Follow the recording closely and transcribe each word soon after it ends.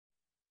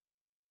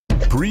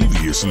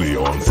Previously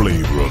on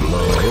Flavor of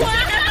Love.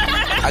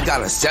 I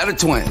got a set of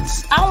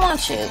twins. I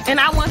want you. And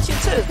I want you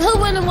too. Who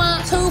wouldn't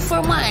want 2 for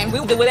 1?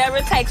 We'll do whatever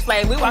it takes,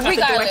 Flav. We walk out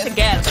the door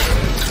together.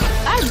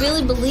 I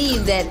really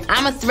believe that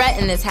I'm a threat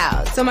in this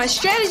house. So my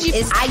strategy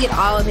is I get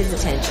all of his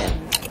attention.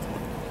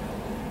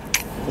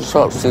 What's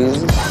up,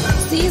 Season?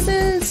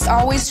 Seasons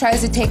always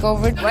tries to take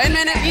over. Wait a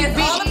minute. It's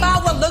all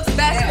about what looks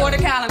best for the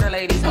calendar,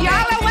 ladies. Y'all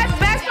know what's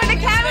best for the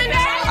calendar?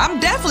 I'm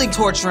definitely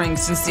torturing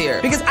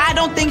Sincere because I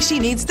don't think she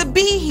needs to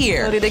be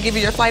here. So did they give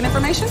you your flight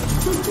information?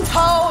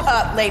 Hold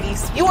up,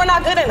 ladies. You are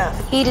not good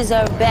enough. He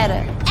deserved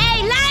better.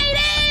 Hey,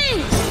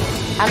 ladies!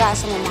 I got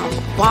some of my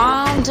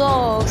bomb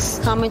dogs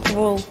coming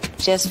through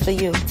just for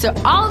you. So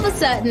all of a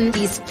sudden,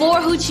 these 4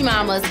 hoochie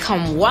mamas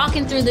come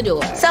walking through the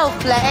door. So,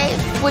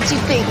 Flav, what you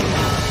thinking?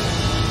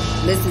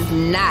 This is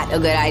not a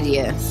good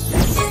idea.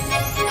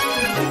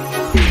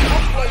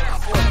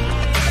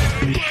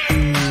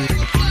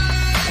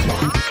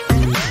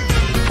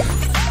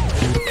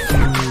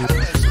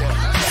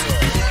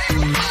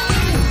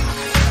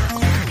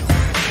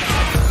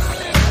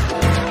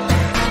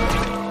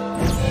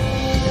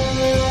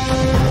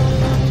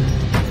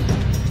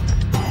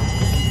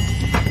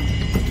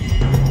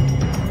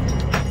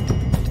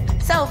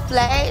 So,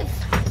 Flav,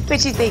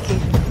 what you thinking?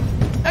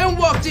 And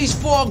walk these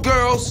 4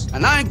 girls,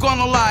 and I ain't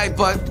gonna lie,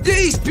 but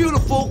these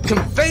beautiful,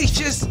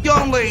 confacious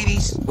young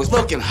ladies was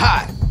looking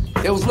hot.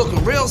 They was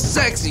looking real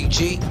sexy,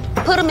 G.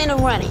 Put them in a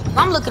running.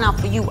 I'm looking out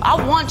for you. I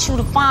want you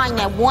to find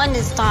that one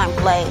this time,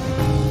 Flav.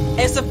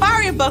 If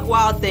Safari and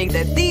Buckwild think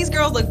that these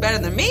girls look better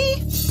than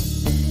me,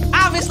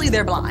 obviously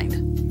they're blind.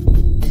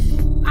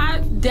 I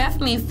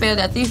definitely feel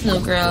that these new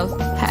girls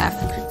have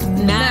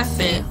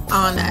nothing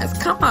on us.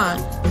 Come on.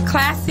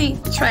 Classy,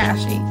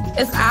 trashy.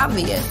 It's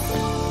obvious.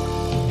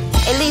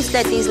 At least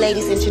let these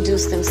ladies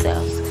introduce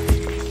themselves.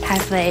 Hi,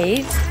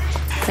 Flav.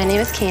 My name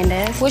is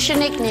Candace. What's your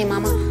nickname,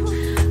 Mama?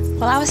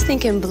 Well, I was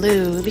thinking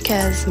blue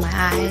because my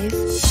eyes.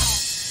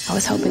 I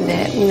was hoping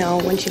that, you know,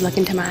 once you look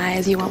into my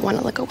eyes, you won't want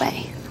to look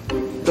away.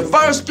 The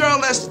first girl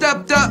that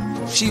stepped up,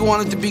 she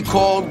wanted to be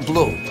called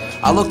Blue.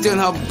 I looked in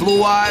her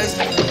blue eyes.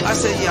 I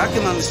said, yeah, I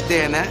can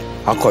understand that.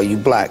 I'll call you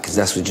Black, because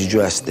that's what you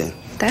dressed in.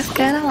 That's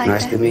good. I like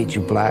Nice that. to meet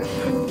you, Black.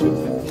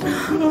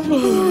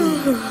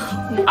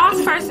 Our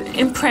first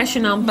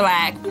impression on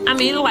Black, I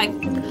mean, it looked like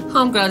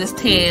homegirl just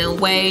tan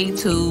way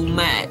too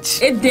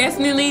much. It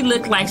definitely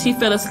looked like she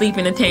fell asleep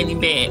in a tiny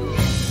bed.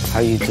 How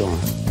you doing?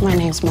 My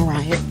name's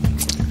Mariah.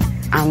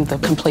 I'm the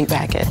complete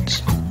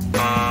package.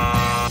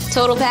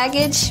 Total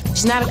package?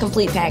 She's not a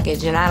complete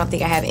package, and I don't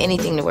think I have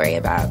anything to worry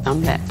about.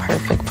 I'm that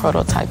perfect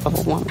prototype of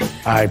a woman.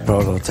 All right,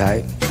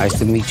 Prototype. Nice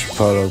to meet you,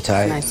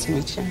 Prototype. Nice to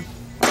meet you.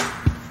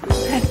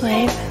 Hi,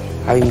 Flav.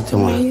 How you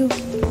doing? How are you?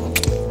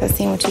 I've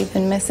seen what you've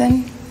been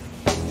missing.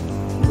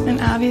 And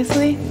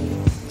obviously,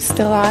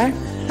 still are.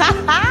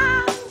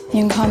 You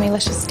can call me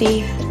Luscious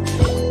D.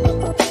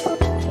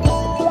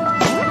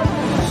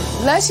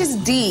 Luscious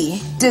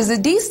D. Does the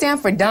D stand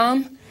for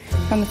dumb?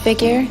 From the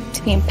figure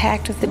to being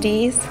packed with the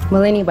D's.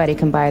 Well, anybody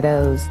can buy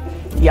those.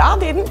 Y'all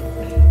didn't.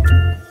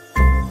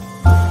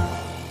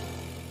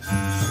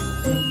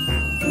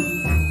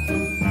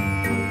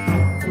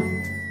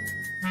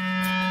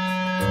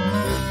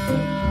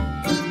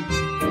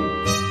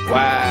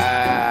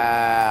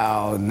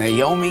 Wow,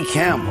 Naomi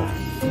Campbell.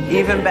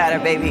 Even better,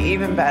 baby,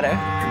 even better.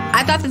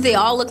 I thought that they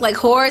all looked like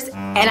whores,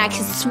 and I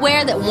can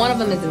swear that one of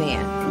them is a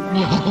man.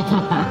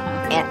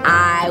 And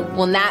I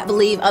will not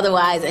believe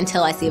otherwise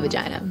until I see a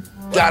vagina.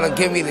 Gotta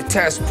give me the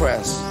test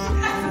press.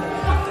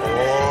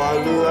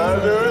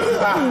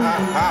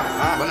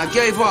 When I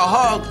gave her a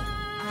hug,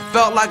 I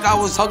felt like I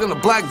was hugging a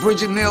black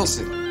Brigitte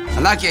Nielsen.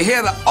 And I could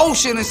hear the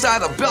ocean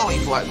inside her belly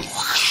button.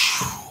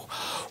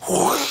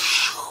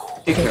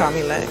 You can call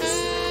me Lex.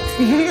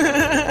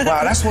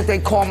 Wow, that's what they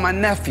call my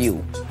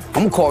nephew.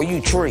 I'm gonna call you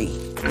Tree.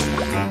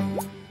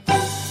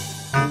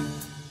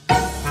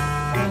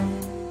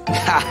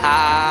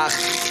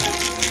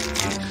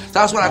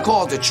 That's what I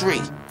call the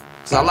tree.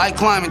 So I like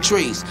climbing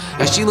trees.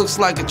 And she looks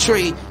like a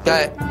tree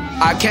that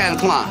I can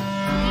climb.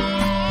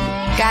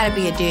 Gotta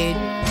be a dude.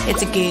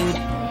 It's a dude.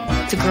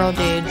 It's a girl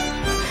dude.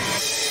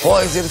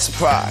 Boy, is it a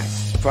surprise.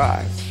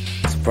 Surprise.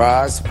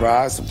 Surprise,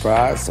 surprise,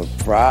 surprise,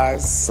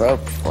 surprise,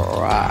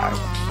 surprise.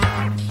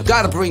 I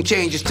gotta bring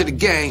changes to the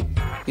game.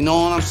 You know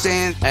what I'm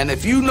saying? And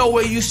if you know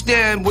where you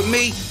stand with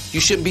me, you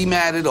shouldn't be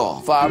mad at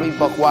all. Fiery,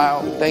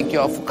 Buckwild, thank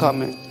y'all for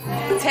coming.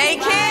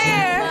 Take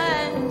care.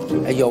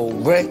 Hey, yo,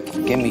 Rick,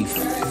 give me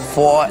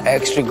 4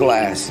 extra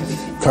glasses.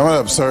 Coming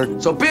up, sir.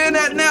 So being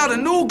that now the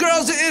new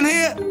girls are in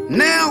here,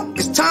 now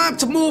it's time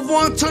to move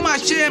on to my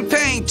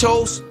champagne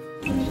toast.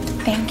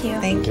 Thank you.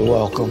 Thank you. You're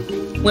welcome.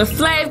 When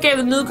Flav gave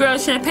the new girl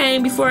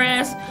champagne before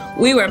us,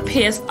 we were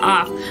pissed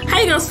off. How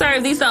you gonna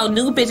serve these old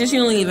new bitches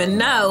you don't even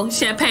know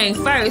champagne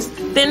first,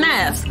 then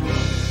us?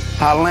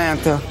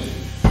 Hollanta.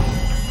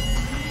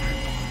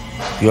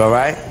 You all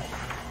right?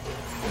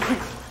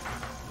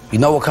 You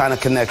know what kind of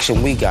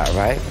connection we got,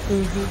 right?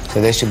 Mm-hmm. So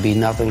there should be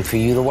nothing for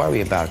you to worry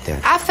about then.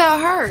 I felt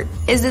hurt.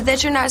 Is it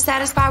that you're not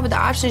satisfied with the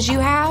options you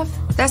have?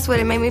 That's what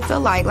it made me feel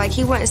like. Like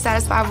he wasn't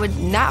satisfied with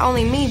not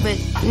only me, but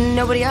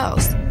nobody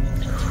else.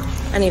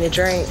 I need a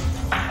drink.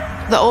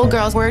 The old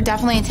girls were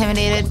definitely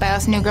intimidated by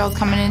us new girls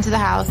coming into the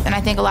house, and I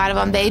think a lot of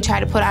them, they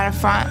try to put out a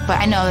front, but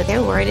I know that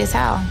they're worried as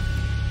hell.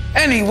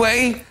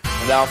 Anyway,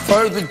 without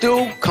further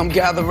ado, come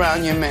gather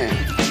around your man.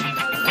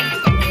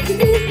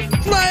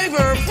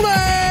 Flavor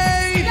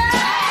Flav!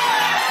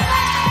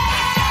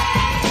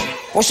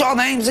 What's y'all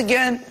names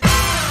again?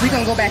 We're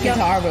gonna go back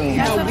into our room.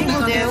 That's what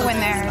people do when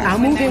they're...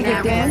 I'm moving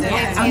with them.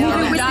 I'm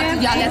moving with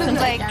them. Y'all got some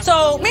like...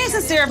 So me and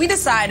Sincere, we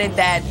decided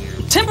that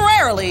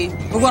temporarily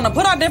we're gonna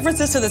put our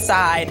differences to the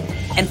side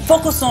and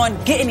focus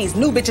on getting these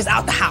new bitches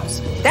out the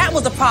house. That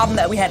was the problem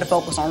that we had to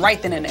focus on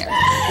right then and there.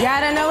 Y'all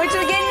don't know what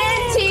you're getting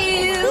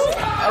into.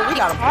 Oh, we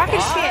got talking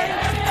shit.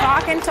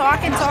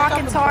 Talking.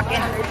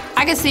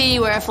 I could see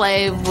where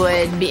Flav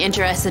would be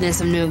interested in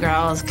some new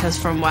girls, because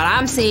from what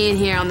I'm seeing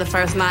here on the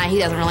first night, he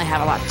doesn't really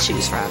have a lot to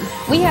choose from.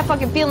 We have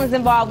fucking feelings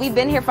involved. We've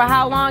been here for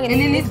how long? And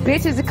then these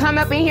bitches to come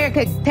up in here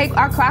could take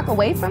our clock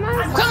away from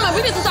us? Come on,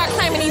 we need to start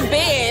claiming these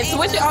beds.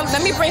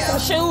 Let me bring some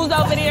shoes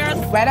over there.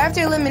 Right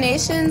after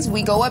eliminations,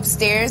 we go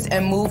upstairs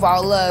and move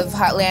all of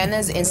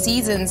Hotlanda's and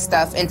seasoned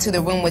stuff into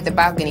the room with the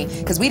balcony,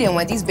 because we didn't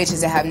want these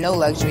bitches to have no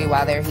luxury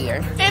while they're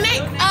here. And they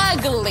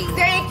ugly.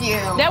 Thank you.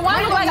 That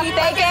one looks like a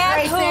fake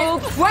ass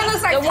hoop. One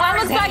looks like the one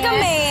looks like a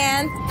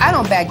man. I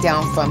don't back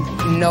down from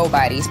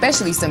nobody,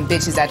 especially some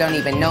bitches that don't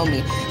even know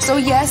me. So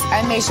yes,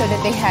 I made sure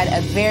that they had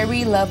a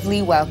very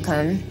lovely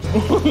welcome.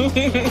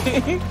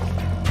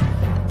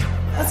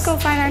 Let's go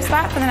find our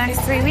spot for the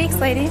next 3 weeks,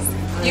 ladies.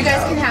 You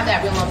guys can have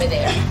that room over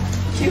there.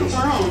 Cute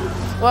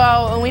room.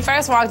 Well, when we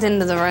first walked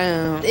into the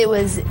room, it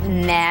was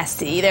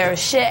nasty. There was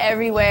shit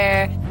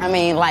everywhere. I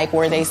mean, like,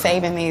 were they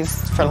saving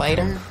these for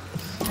later?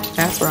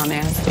 That's real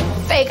nasty.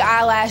 Fake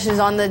eyelashes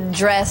on the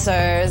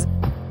dressers.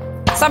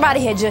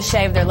 Somebody had just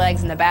shaved their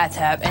legs in the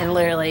bathtub, and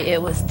literally,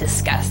 it was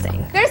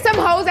disgusting. There's some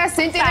hoes that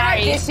sent in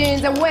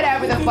auditions and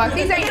whatever the fuck.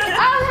 These are, oh,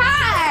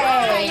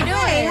 hi! How you doing?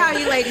 Hey, how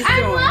you ladies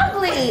I'm doing?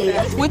 lovely.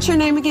 What's your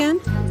name again?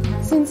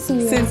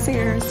 Sincere.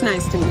 Sincere. It's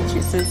nice to meet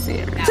you,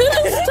 Sincere.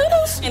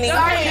 Toodles.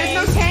 Sorry, there's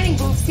no tanning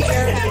booths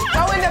here.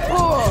 Go in the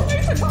pool.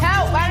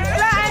 Help!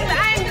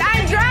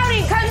 I'm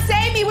drowning. Come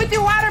save me with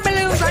your water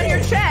balloons on your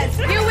chest.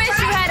 You wish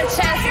you had a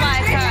chest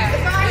like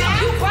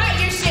her. You brought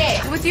your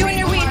shit. With you and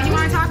your weed, you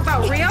want to talk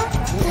about real?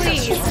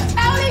 Please.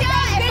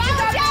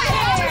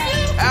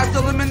 After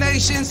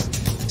eliminations,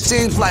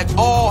 seems like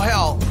all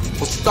hell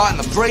was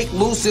starting to break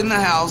loose in the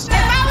house. If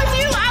I was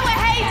you, I would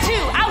hate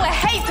you. I would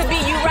hate to be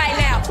you right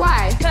now.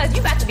 Why? Because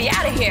you got to be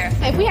out of here.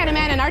 If we had a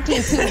man in our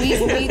team too, we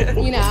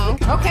you know.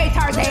 Okay,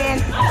 Tarzan.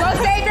 Go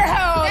save your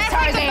hoe,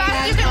 Tarzan.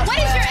 What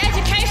is your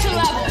education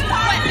level?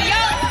 What, do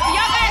y'all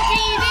got a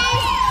GED?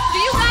 Do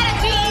you got a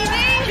GED?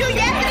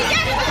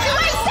 Yes, but you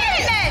ain't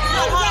saying that.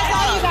 That's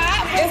all you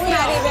got. It's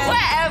not even.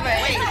 Whatever.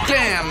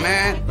 Damn,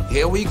 man.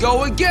 Here we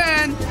go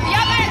again. Do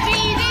y'all got a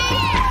GED?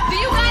 Do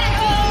you got a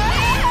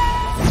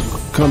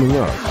GED? Coming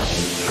up.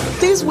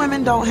 These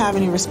women don't have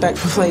any respect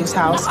for Flav's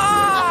house. Oh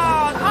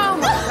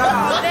my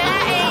God. That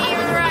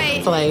ain't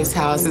right. Flav's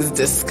house is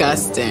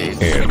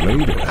disgusting. And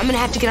later. I'm gonna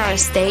have to get on a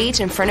stage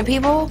in front of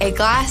people. A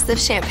glass of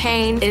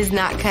champagne is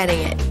not cutting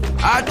it.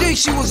 I think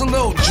she was a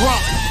little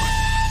drunk.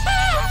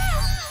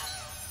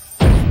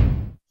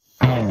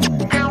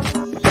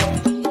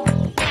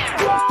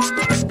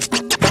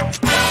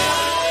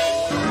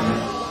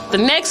 The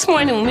next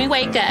morning when we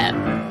wake up,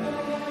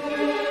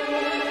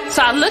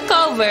 so I look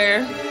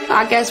over,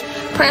 I guess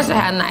Prancer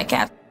had a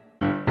nightcap.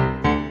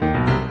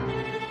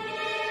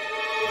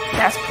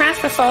 That's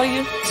Prancer for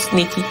you,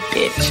 sneaky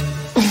bitch.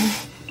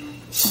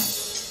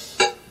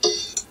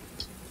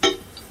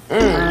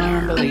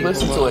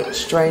 Listen to it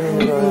straight in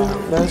the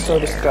ground. That's so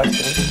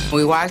disgusting.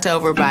 We walked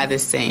over by the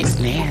sink. It's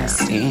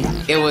nasty.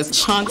 It was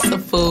chunks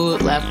of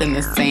food left in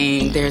the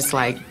sink. There's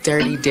like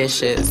dirty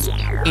dishes.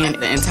 And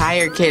the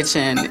entire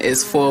kitchen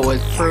is full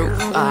with fruit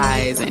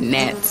flies and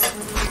nets.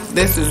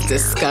 This is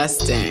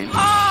disgusting.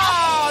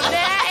 Oh,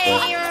 that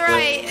ain't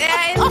right.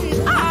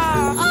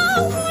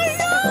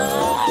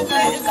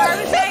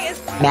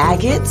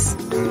 Maggots?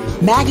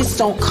 Maggots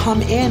don't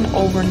come in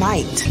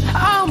overnight.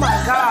 Oh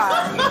my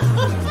God.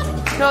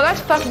 No,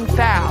 that's fucking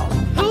foul.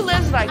 Who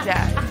lives like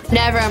that?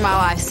 Never in my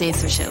life seen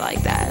some shit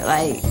like that.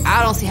 Like,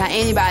 I don't see how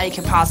anybody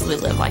could possibly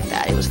live like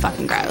that. It was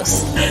fucking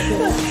gross.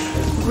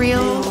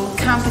 Real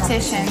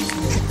competition.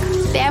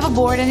 They have a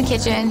board in the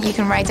kitchen. You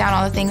can write down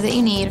all the things that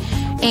you need.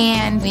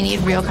 And we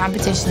need real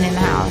competition in the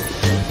house.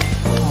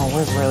 Oh,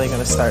 we're really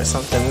gonna start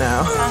something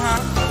now.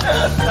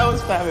 That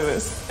was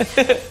fabulous.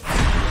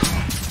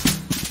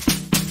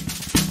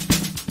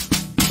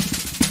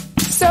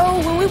 So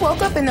when we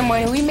woke up in the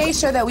morning, we made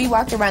sure that we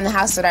walked around the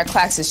house with our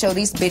clocks to show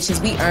these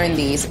bitches we earned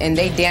these, and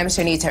they damn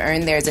sure need to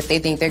earn theirs if they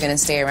think they're gonna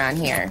stay around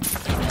here.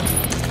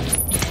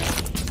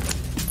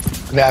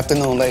 Good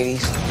afternoon,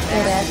 ladies.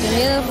 Good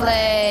afternoon,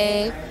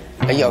 Flav.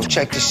 Hey, yo,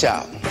 check this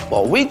out.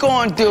 What we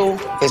gonna do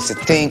is a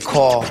thing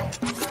called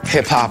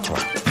hip-opera.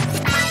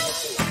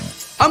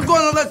 I'm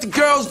gonna let the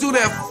girls do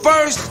their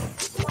first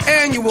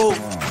annual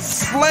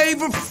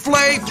Flavor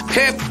Flav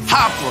Hip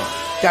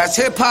Hopera. That's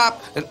hip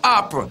hop and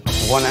opera.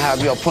 I wanna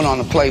have y'all put on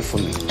a play for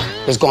me.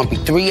 There's gonna be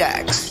 3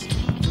 acts.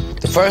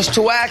 The first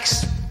 2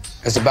 acts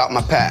is about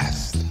my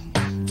past.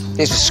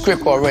 There's a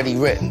script already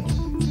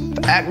written.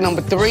 For act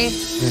number 3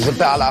 is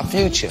about our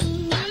future.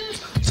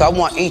 So I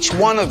want each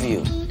one of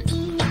you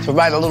to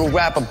write a little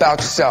rap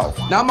about yourself.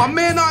 Now, my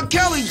man R.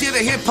 Kelly did a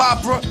hip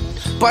opera,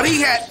 but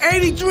he had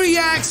 83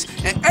 acts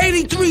and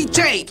 83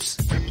 tapes.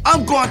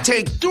 I'm gonna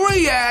take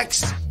 3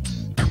 acts,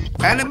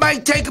 and it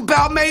might take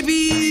about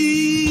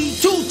maybe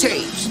 2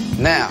 tapes.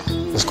 Now,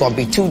 it's gonna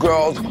be 2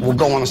 girls who will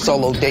go on a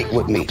solo date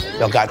with me.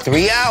 Y'all got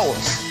 3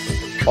 hours.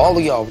 All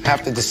of y'all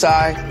have to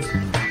decide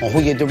on who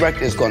your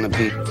director is gonna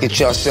be. Get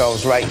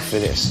yourselves right for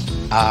this.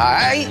 All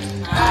right?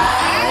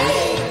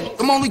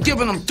 I'm only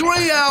giving them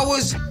 3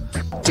 hours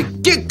to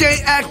get their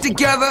act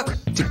together,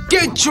 to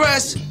get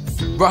dressed,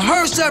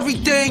 rehearse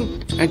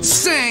everything, and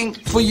sing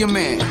for your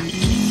man.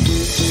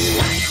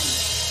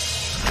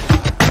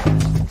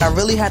 I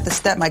really had to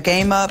step my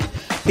game up,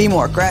 be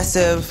more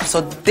aggressive.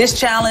 So this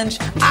challenge,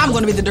 I'm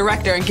gonna be the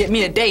director and get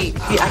me a date.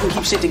 I can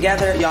keep shit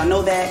together, y'all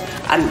know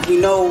that. We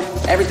know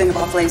everything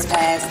about Flav's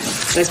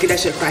past. Let's get that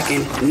shit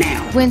cracking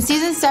now. When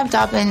Season stepped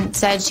up and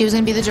said she was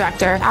gonna be the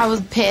director, I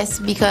was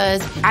pissed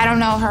because I don't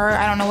know her,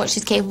 I don't know what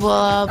she's capable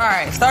of. All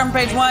right, starting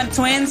from page 1,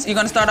 twins, you're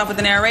gonna start off with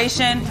the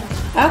narration.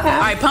 Okay. All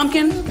right,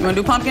 Pumpkin, you wanna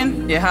do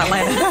Pumpkin? Yeah,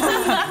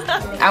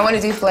 Hotlanta. I want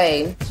to do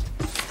Flav.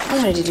 I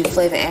wanted to do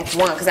Flav in Act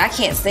 1 because I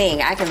can't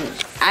sing.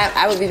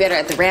 I would be better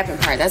at the rapping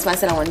part. That's why I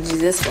said I wanted to do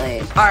this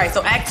Flav. All right,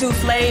 so Act 2,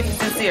 Flav,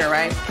 Sincere,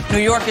 right? New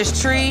York is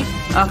Tree.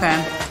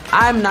 Okay.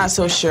 I'm not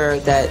so sure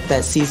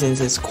that Seasons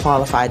is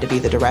qualified to be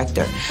the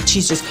director.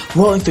 She's just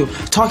rolling through,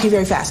 talking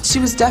very fast. She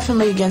was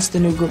definitely against the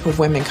new group of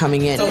women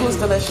coming in. So who's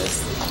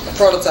Delicious?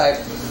 Prototype.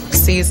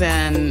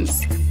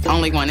 Seasons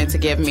only wanted to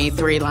give me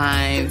 3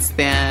 lines,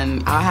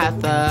 then I'll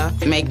have to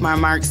make my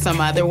mark some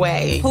other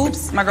way.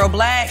 Hoops, my girl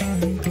Black.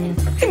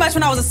 Pretty much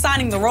when I was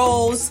assigning the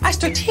roles, I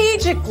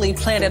strategically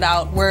planned it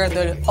out where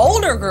the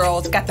older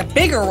girls got the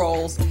bigger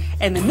roles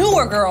and the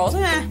newer girls,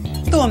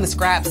 threw them the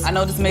scraps. I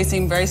know this may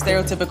seem very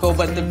stereotypical,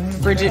 but the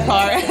Brigitte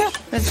part.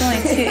 It's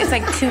only 2, it's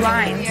like 2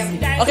 lines.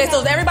 Okay,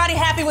 so is everybody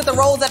happy with the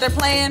roles that they're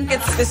playing?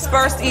 It's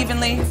dispersed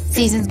evenly?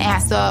 Seasons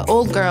asked the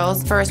old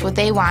girls first what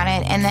they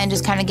wanted and then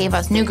just kind of gave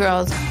us new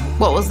girls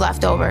what was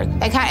left over.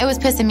 It was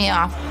pissing me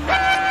off. All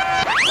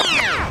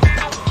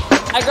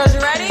right, girls, you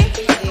ready?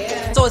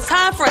 Yeah. So it's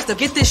time for us to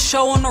get this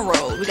show on the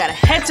road. We gotta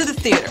head to the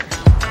theater.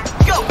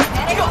 Go,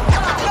 go, go.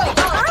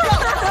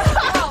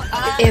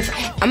 If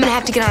I'm gonna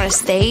have to get on a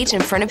stage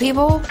in front of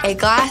people, a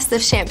glass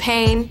of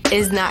champagne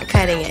is not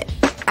cutting it.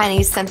 I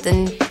need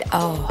something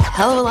a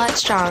hell of a lot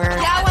stronger.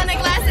 Y'all want a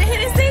glass of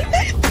Hennessy?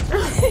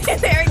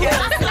 There we go.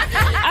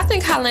 I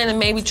think Hotlanta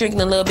may be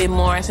drinking a little bit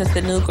more since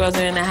the new girls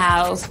are in the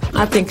house.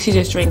 I think she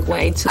just drinks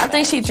way too. I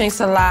think she drinks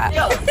a lot.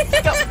 Go.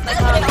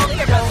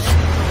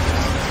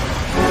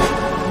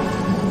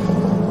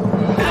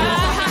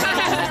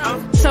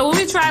 So when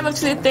we drive up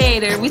to the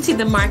theater, we see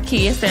the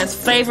marquee. It says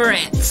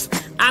Flavorettes.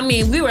 I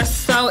mean, we were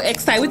so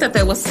excited. We thought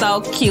that was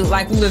so cute.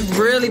 Like we was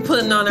really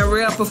putting on a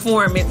real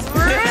performance.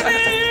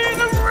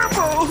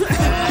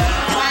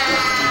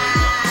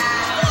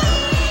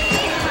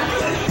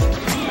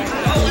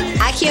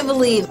 I can't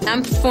believe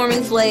I'm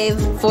performing Flav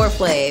for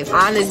Flav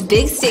on this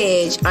big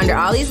stage under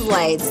all these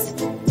lights.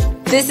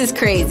 This is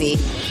crazy.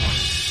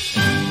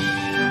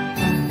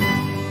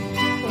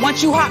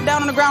 Once you hop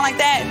down on the ground like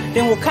that,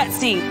 then we'll cut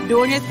scene.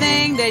 Doing your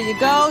thing, there you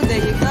go, there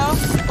you go.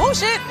 Oh,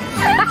 shit.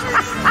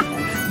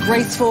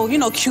 Graceful,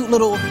 cute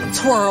little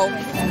twirl.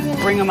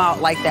 Bring them out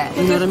like that,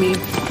 you know what I mean?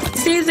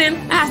 Season,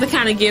 I have to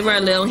kind of give her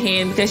a little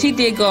hand because she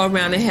did go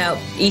around and help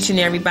each and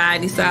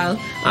everybody. So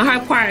on her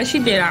part, she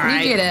did all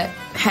right. You get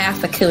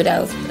half a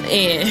kudos.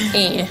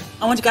 And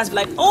I want you guys to be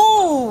like,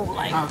 oh,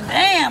 like,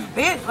 damn,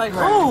 bitch. Like,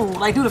 oh,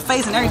 like do the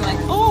face and everything,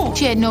 like, oh.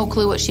 She had no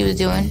clue what she was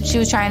doing. She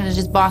was trying to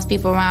just boss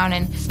people around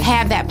and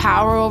have that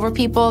power over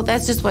people.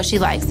 That's just what she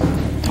likes.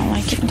 Don't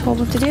like getting told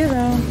what to do,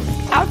 though.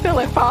 I feel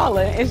like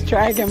Paula is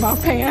dragging my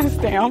pants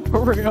down, for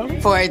real.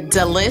 For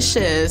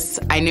Delicious,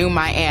 I knew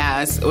my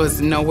ass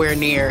was nowhere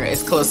near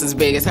as close as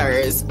big as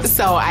hers.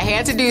 So I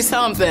had to do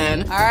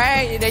something. All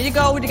right, there you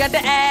go. You got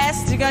the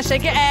ass. You're gonna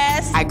shake your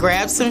ass. I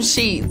grabbed some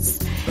sheets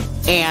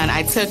and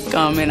I took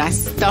them and I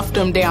stuffed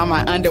them down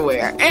my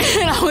underwear.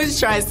 And I was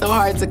trying so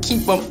hard to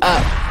keep them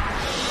up.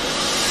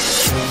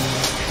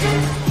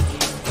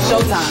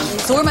 Showtime.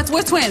 So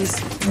we're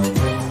twins.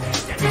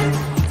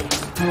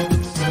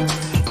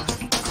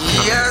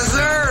 Yes,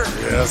 sir.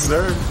 Yes,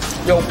 sir.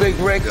 Yo, Big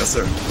Rick. Yes,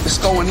 sir. Let's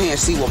go in here and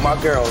see what my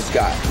girls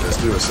got. Let's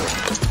do it, sir.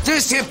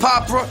 This hip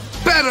opera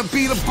better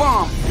be the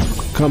bomb.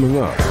 Coming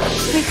up.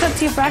 We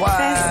cooked you breakfast.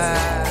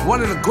 Wow.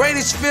 One of the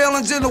greatest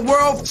feelings in the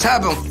world is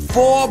having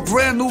 4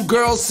 brand new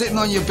girls sitting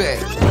on your bed.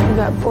 You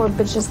got 4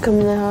 bitches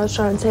coming in the house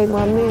trying to take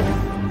my meal.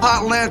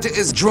 Hotlanta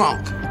is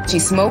drunk.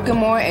 She's smoking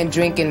more and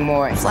drinking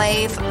more.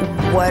 Flav,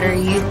 what are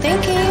you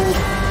thinking?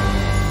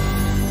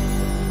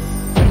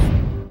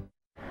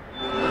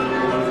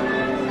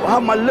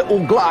 have my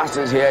little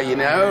glasses here, you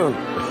know.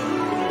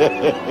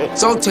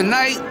 So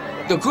tonight,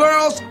 the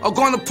girls are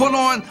going to put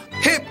on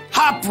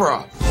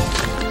hip-hopera.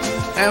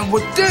 And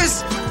with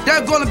this,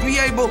 they're going to be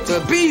able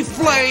to be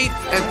Flav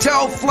and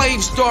tell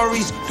Flav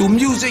stories through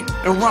music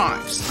and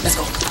rhymes. Let's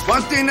go.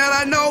 One thing that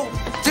I know,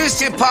 this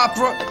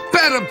hip-hopera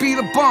better be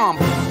the bomb.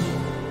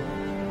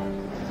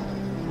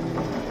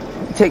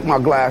 Take my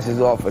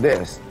glasses off of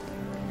this.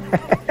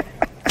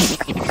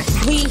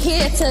 We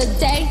here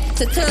today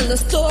to tell the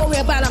story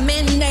about a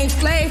man named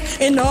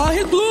Flav in all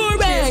his glory.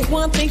 There's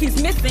one thing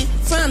he's missing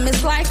from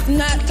his life,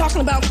 not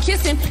talking about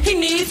kissing. He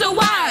needs a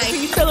wife.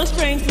 He fell a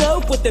strange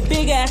love with a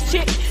big ass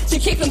chick. She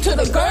kicked him to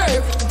the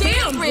curb.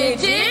 Damn,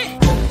 Bridget.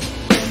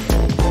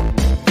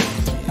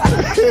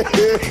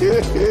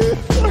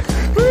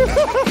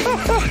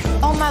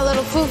 Oh, my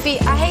little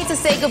Foofy, I hate to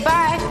say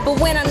goodbye, but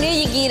when I'm near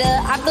you,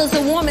 Gita, I feel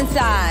so warm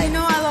inside. You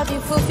know I love you,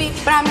 Foofy,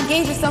 but I'm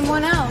engaged with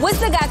someone else. What's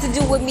that got to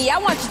do with me? I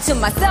want you to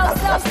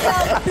myself,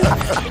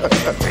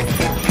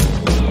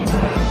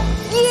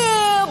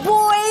 Yeah,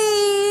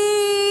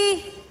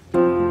 boy!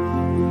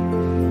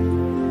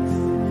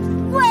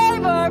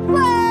 Flavor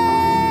Flav!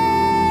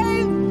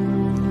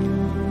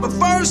 The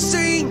first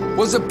scene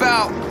was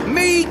about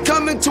me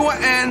coming to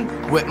an end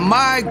with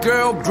my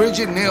girl,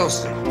 Brigitte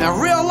Nielsen. In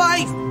real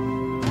life,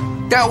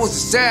 that was a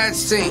sad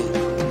scene.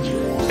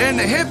 In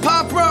the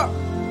hip-hopera,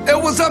 it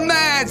was a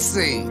mad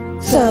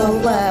scene. So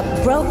a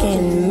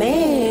broken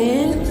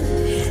man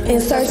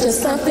in search of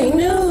something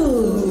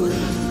new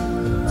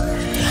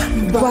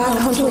brought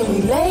home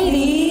 20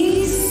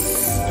 ladies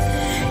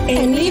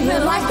and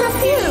even like a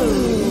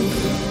few.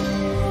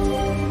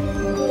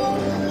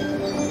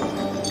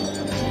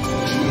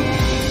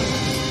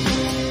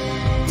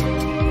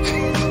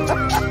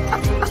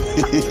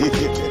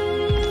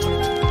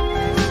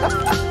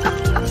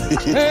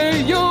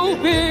 Hey, yo,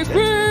 Big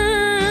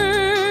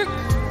Rick!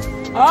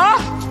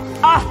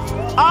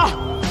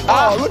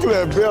 Oh, look at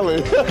that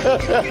belly.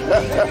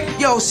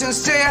 Yo,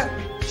 Sincere,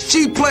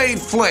 she played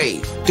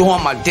Flav,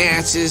 doing my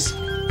dances,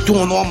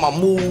 doing all my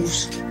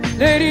moves.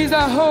 Ladies,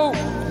 I hope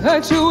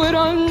that you would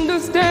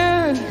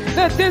understand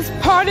that this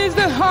party's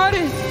the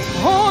hardest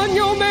on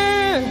your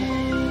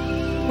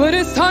man. But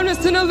it's time to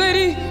send a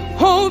lady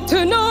home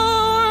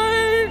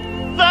tonight.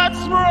 That's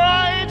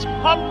right,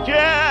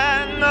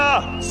 again.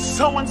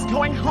 Someone's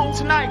going home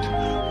tonight,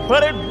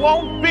 but it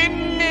won't be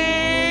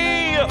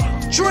me.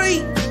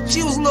 Tree,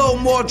 she was a little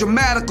more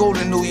dramatical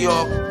than New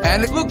York,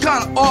 and it looked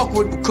kind of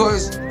awkward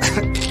because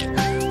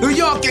New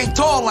York ain't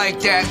tall like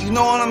that, you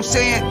know what I'm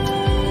saying?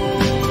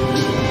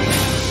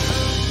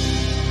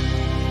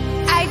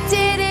 I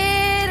did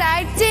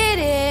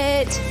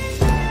it!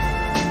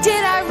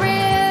 Did I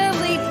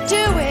really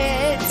do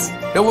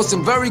it? There was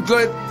some very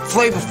good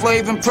Flavor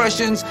Flav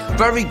impressions,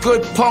 very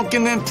good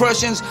Punkin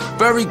impressions,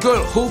 very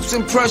good Hoops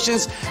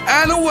impressions,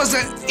 and it was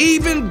an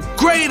even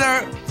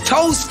greater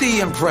Toasty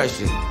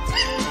impression.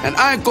 And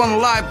I ain't gonna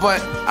lie,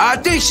 but I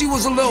think she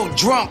was a little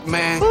drunk,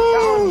 man.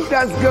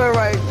 That's good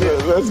right there.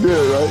 Yeah, that's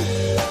good, right?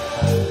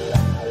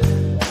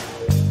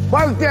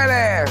 Work that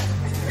ass.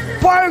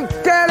 Work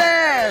that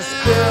ass,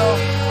 girl.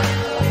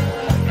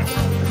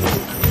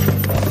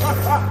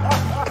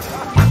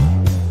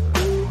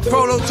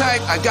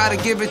 Prototype, I gotta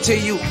give it to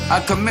you. I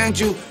commend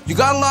you. You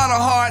got a lot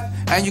of heart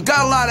and you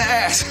got a lot of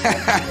ass.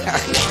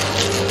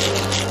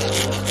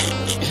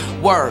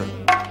 Word.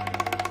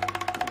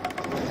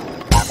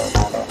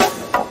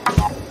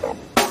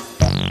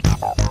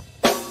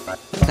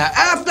 Now,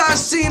 after I've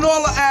seen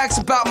all the acts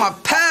about my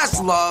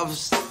past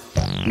loves,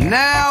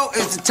 now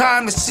is the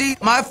time to see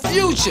my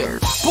future.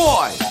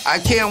 Boy, I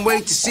can't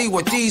wait to see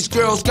what these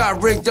girls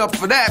got rigged up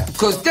for that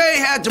because they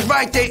had to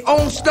write their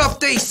own stuff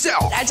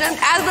themselves. I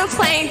jumped out of a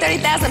plane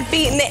 30,000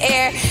 feet in the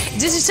air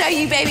just to show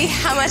you, baby,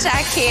 how much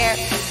I care.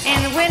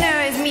 And the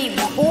winner is me,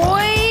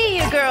 boy.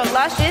 Your girl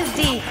Lush is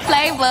deep.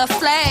 Flavor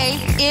Flav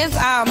is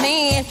our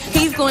man.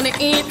 He's going to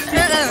end. One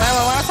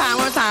time.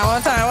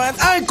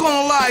 I ain't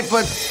gonna lie,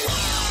 but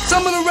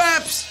some of the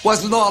raps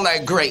wasn't all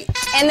that great.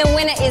 And the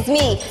winner is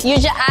me.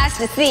 Use your eyes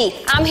to see.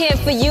 I'm here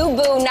for you,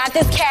 boo, not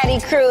this catty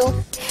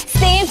crew.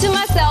 Staying to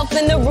myself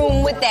in the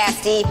room with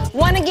Nasty.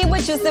 Wanna get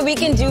with you so we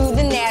can do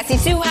the nasty.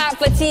 Too hot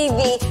for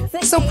TV.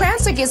 So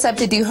Prancer gets up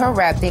to do her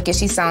rap thinking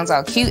she sounds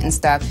all cute and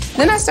stuff.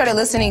 Then I started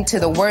listening to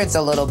the words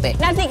a little bit.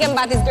 Not thinking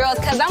about these girls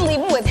cause I'm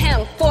leaving with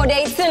him 4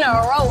 days in a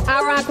row.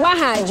 I rock my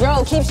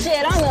hydro, keep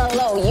shit on the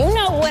low. You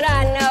know what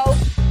I know.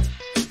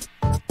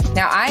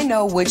 Now I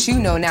know what you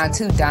know now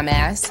too,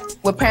 dumbass.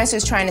 What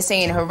Prancer's trying to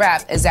say in her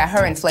rap is that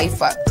her and Flav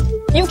fucked.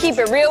 You keep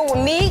it real with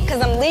me,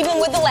 cause I'm leaving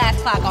with the last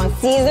clock on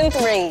season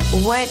 3.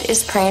 What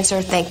is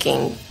Prancer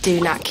thinking?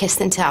 Do not kiss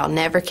and tell.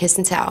 Never kiss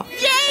and tell.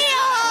 Yeah!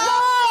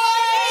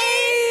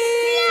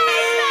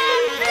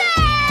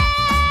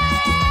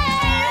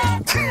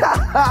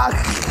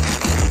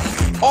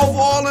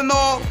 Overall in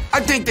all,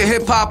 I think the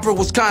hip-hopera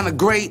was kind of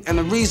great, and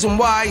the reason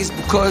why is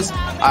because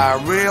I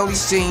really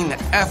seen the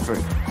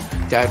effort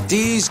that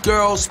these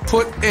girls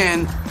put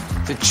in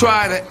to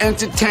try to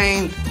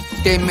entertain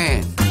their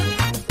man.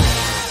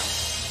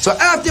 So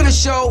after the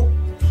show,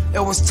 it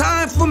was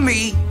time for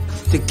me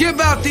to give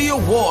out the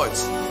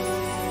awards.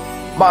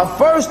 My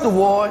first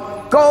award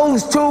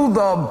goes to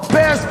the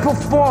best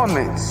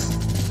performance.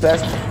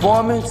 Best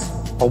performance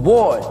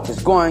award is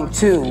going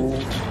to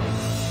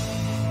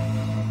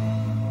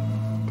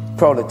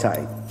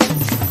Prototype.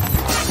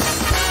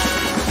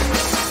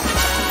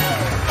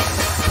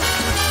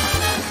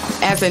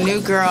 As a new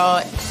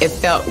girl, it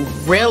felt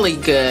really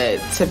good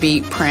to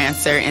beat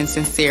Prancer and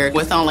Sincere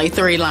with only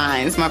 3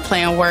 lines. My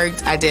plan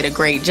worked, I did a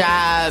great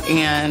job,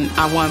 and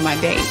I won my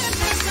date.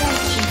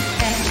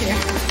 Thank you.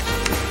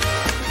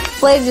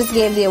 Flav just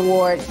gave the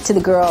award to the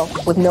girl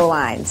with no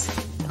lines,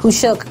 who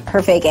shook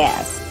her fake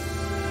ass.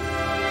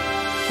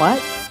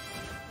 What?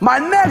 My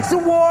next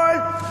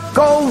award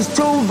goes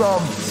to the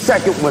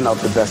second winner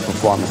of the best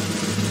performance.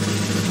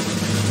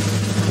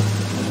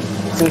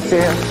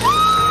 Sincere,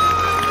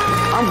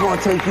 I'm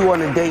gonna take you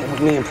on a date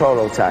with me and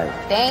Prototype.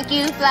 Thank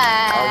you,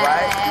 Flav. All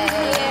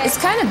right. It's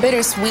kind of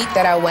bittersweet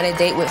that I won a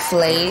date with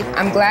Flav.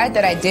 I'm glad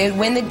that I did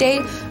win the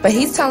date, but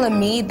he's telling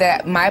me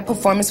that my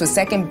performance was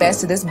second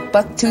best to this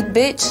bucktooth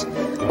bitch.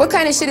 What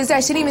kind of shit is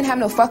that? She didn't even have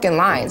no fucking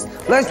lines.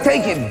 Let's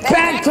take it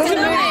back to the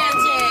mansion.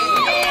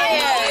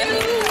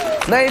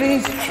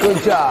 Ladies,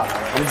 good job.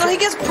 So he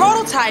gives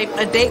Prototype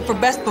a date for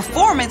best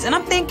performance, and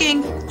I'm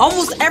thinking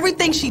almost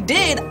everything she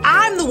did,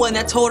 I'm the one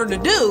that told her to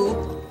do.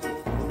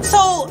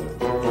 So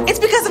it's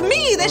because of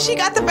me that she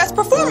got the best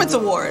performance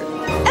award.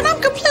 And I'm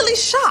completely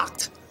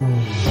shocked.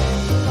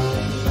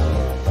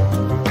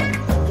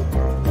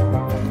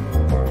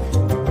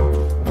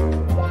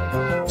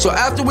 So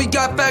after we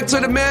got back to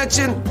the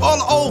mansion, all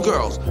the old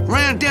girls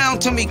ran down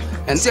to me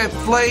and said,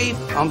 Flav,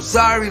 I'm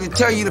sorry to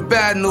tell you the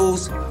bad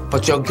news,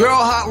 but your girl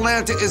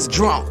Hotlanta is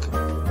drunk.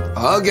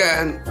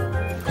 Again.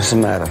 What's the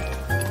matter?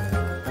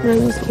 I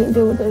just can't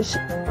deal with this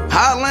shit.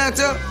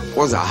 Hotlanta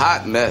was a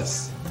hot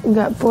mess. We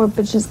got 4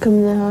 bitches coming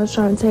in the house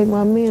trying to take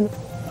my man.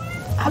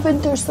 I've been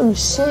through some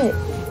shit.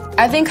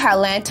 I think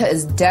Hotlanta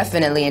is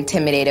definitely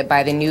intimidated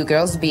by the new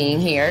girls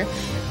being here.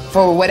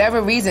 For whatever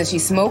reason,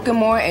 she's smoking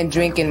more and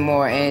drinking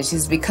more, and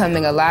she's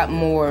becoming a lot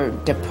more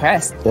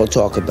depressed. We'll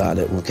talk about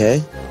it,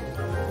 okay?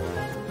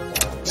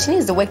 She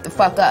needs to wake the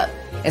fuck up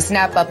and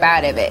snap up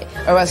out of it,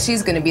 or else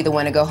she's gonna be the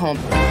one to go home.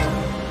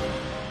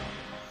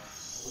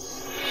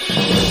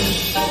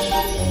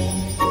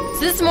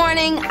 This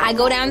morning, I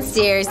go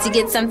downstairs to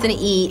get something to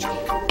eat,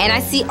 and I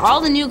see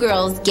all the new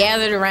girls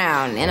gathered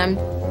around, and I'm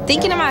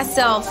thinking to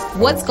myself,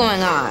 what's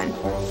going on?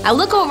 I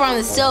look over on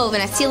the stove,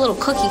 and I see a little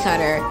cookie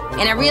cutter,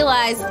 and I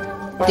realize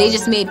they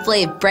just made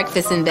Flav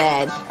breakfast in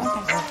bed.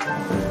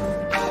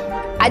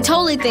 I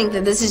totally think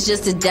that this is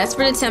just a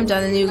desperate attempt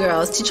on the new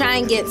girls to try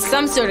and get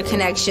some sort of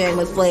connection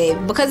with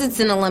Flav because it's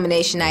an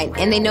elimination night,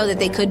 and they know that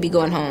they could be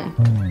going home.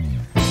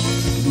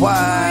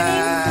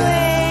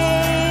 Wow.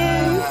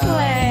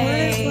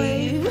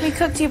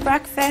 Cooked you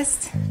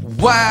breakfast.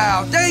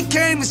 Wow, they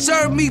came and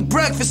served me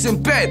breakfast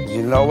in bed.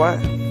 You know what?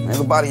 Ain't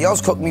nobody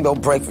else cooked me no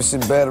breakfast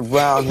in bed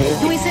around here.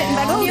 Can we sit in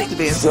bed with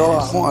you?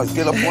 Sure, come on,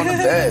 get up on the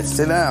bed,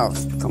 sit down.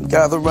 Come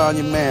gather around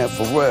your man,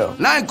 for real.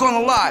 And I ain't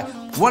gonna lie,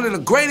 one of the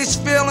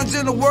greatest feelings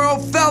in the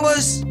world,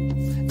 fellas,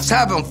 is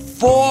having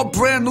 4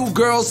 brand new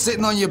girls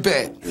sitting on your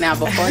bed. Now,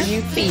 before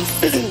you feast,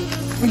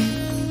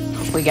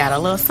 we got a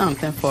little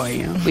something for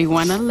you. We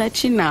want to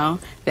let you know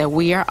that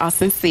we are all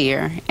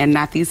sincere and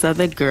not these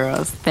other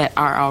girls that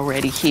are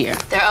already here.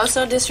 They're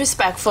also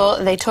disrespectful.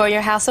 They tore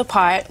your house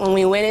apart. When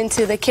we went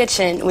into the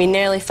kitchen, we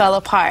nearly fell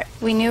apart.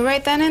 We knew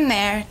right then and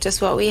there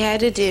just what we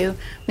had to do.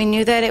 We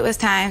knew that it was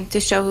time to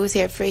show who's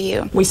here for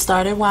you. We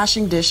started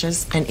washing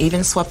dishes and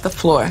even swept the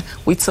floor.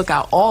 We took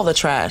out all the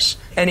trash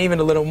and even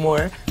a little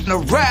more. The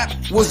rap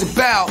was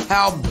about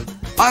how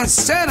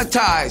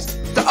unsanitized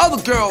the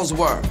other girls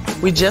were.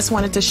 We just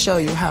wanted to show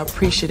you how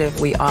appreciative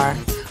we are.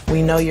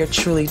 We know you're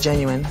truly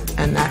genuine,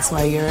 and that's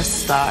why you're a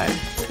star.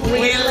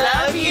 We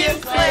love you,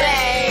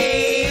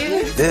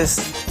 Flav. This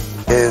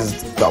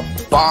is the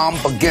bomb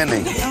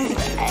beginning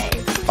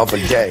of a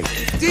day.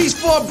 These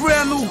 4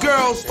 brand new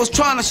girls was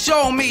trying to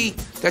show me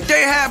that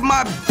they have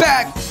my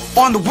back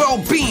on the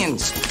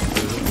well-beings.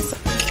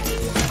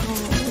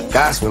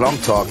 That's what I'm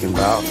talking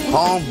about.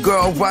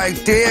 Homegirl right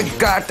there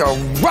got the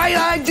right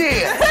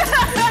idea.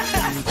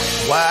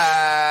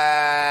 Wow.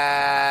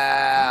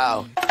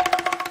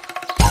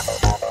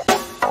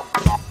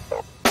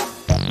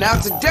 Now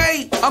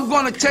today, I'm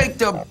gonna take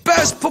the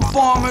best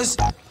performers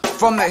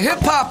from the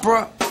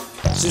hip-hopper,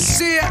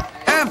 Sincere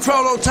and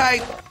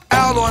Prototype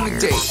out on the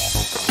date.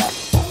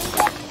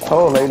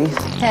 Hello, ladies.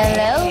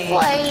 Hello,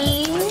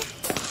 Flav.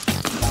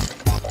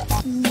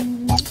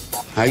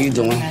 How you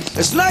doing?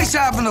 It's nice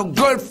having a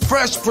good,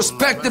 fresh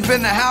perspective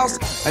in the house.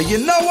 And you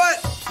know what?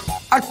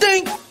 I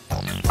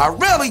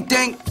really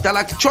think that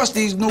I can trust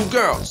these new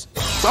girls.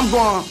 So I'm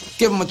gonna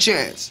give them a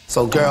chance.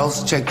 So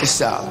girls, check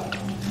this out.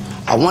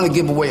 I want to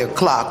give away a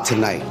clock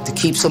tonight to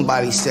keep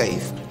somebody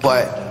safe.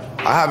 But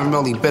I haven't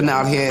really been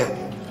out here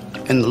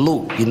in the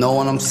loop, you know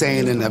what I'm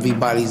saying? And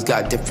everybody's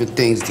got different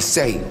things to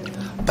say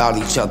about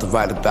each other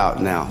right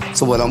about now.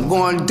 So what I'm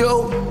going to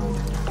do,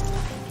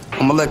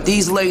 I'm going to let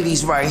these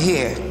ladies right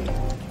here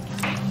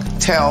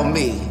tell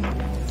me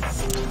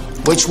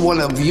which one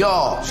of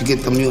y'all should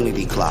get the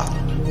immunity clock.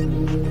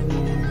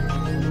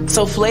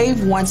 So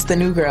Flav wants the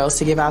new girls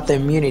to give out the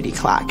immunity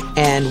clock,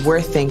 and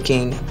we're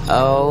thinking,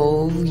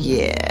 oh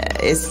yeah,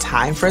 it's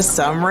time for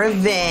some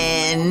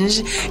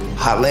revenge.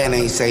 Hotland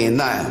ain't saying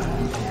nothing.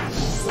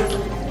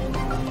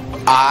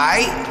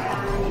 I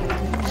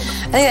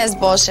think that's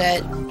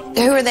bullshit.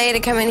 Who are they to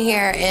come in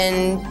here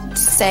and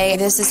say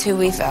this is who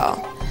we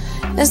feel?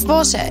 That's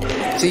bullshit.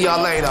 See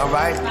y'all later, all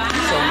right?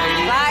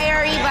 Bye,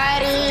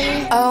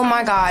 everybody. Oh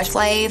my gosh,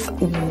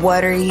 Flav,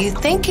 what are you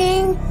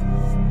thinking?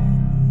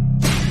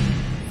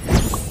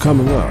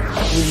 Coming up.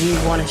 Would you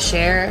want to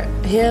share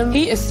him?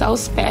 He is so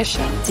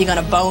special. Is he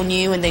gonna bone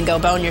you and then go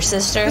bone your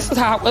sister? This is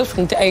how it was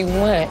from day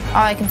one.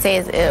 All I can say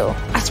is ew.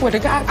 I swear to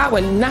God, I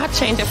would not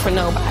change it for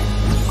nobody.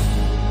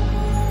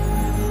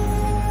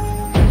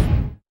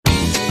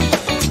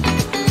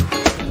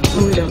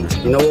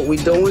 You know what we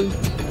doing?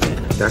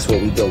 That's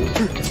what we doing.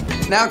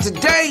 Now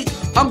today,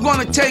 I'm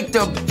gonna take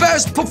the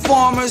best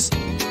performers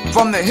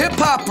from the hip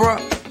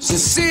opera,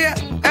 Sincere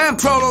and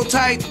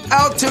Prototype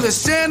out to the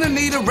Santa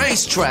Anita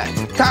racetrack.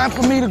 Time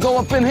for me to go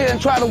up in here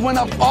and try to win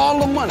up all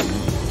the money.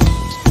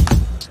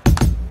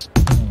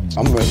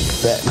 I'm ready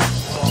to bet.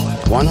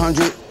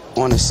 100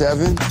 on a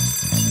 7.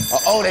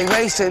 Oh, they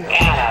racing.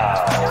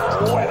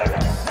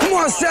 Come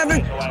on,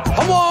 7.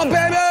 Come on,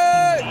 baby.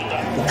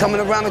 We're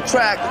coming around the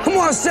track. Come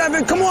on,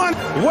 7. Come on.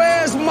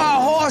 Where's my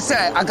horse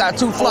at? I got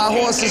 2 fly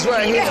horses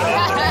right here.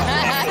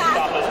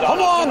 Come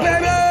on,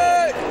 baby.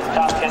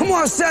 Come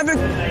on, 7.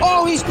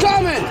 Oh, he's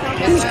coming.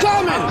 He's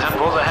coming. 10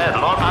 pulls ahead.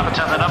 Lord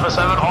Pemberton, the number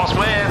 7 horse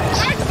wins.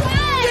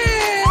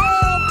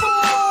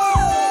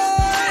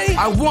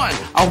 Yeah, boy!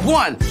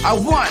 I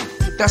won.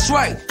 That's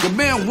right. The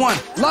man won.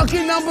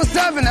 Lucky number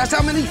 7. That's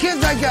how many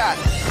kids I got.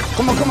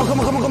 Come on.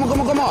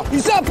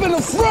 He's up in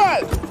the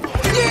front.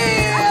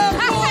 Yeah,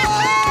 boy!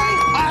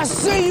 I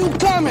see you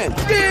coming.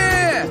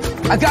 Yeah.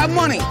 I got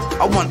money.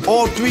 I won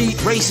all 3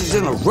 races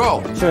in a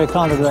row. Sure, it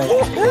counted right.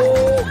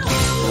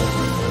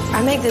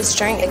 I make this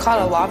drink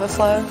called a lava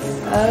flow.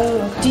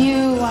 Oh. Do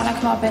you want to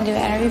come up and do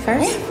an interview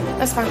first?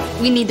 That's fine.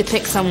 We need to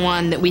pick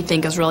someone that we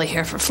think is really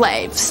here for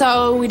Flav.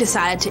 So we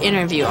decided to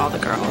interview all the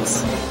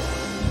girls.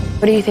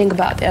 What do you think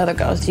about the other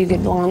girls? Do you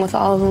get along with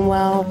all of them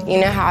well? You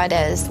know how it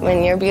is.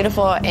 When you're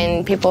beautiful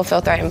and people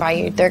feel threatened by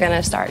you, they're going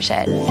to start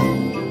shit.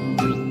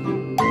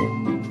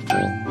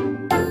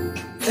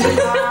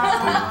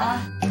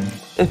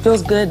 It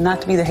feels good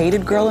not to be the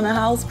hated girl in the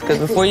house, because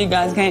before you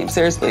guys came,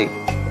 seriously,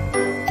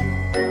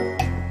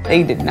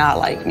 they did not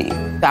like me.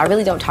 I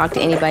really don't talk to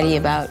anybody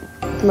about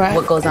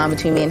what goes on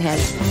between me and him.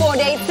 4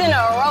 days in a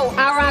row,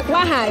 I rock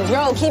my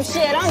hydro, keep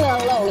shit on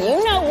the low.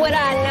 You know what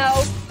I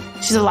know.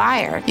 She's a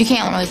liar. You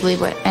can't really believe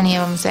what any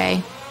of them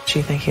say.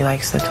 She think he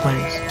likes the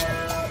twins.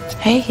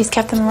 Hey, he's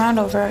kept them around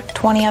over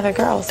 20 other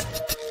girls.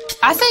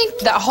 I think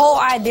the whole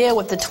idea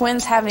with the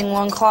twins having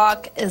one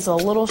clock is a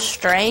little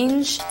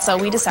strange, so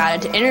we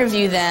decided to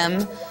interview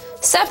them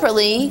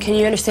separately. Can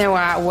you understand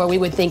where we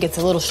would think it's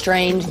a little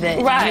strange that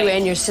you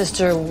and your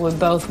sister would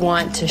both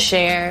want to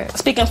share?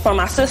 Speaking for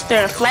my sister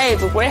and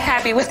Flav, we're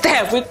happy with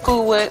that. We're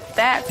cool with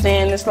that.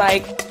 Then it's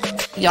like,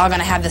 y'all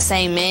gonna have the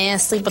same man,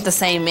 sleep with the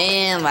same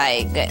man?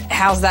 Like,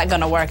 how's that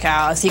gonna work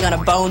out? Is he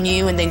gonna bone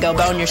you and then go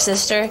bone your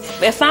sister?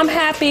 If I'm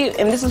happy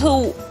and this is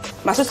who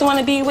my sister want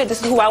to be with, this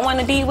is who I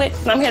want to be with,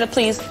 and I'm here to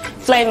please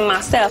Flav and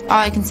myself. All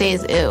I can say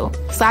is ew.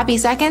 Sloppy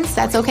seconds,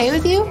 that's okay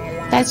with you?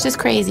 That's just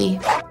crazy.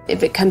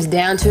 If it comes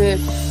down to it,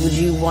 would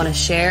you want to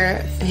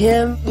share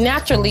him?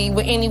 Naturally,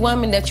 with any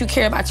woman that you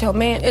care about your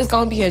man, it's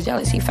going to be a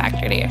jealousy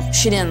factor there.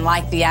 She didn't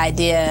like the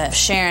idea of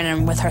sharing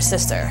him with her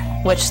sister,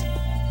 which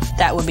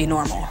that would be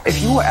normal. If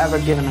you were ever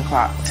given a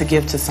clock to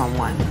give to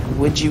someone,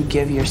 would you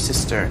give your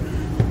sister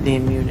the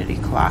immunity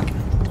clock?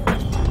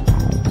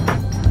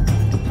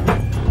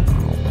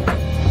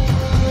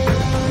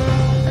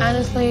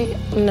 Honestly,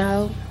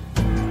 no.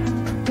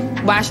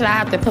 Why should I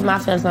have to put my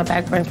feelings on the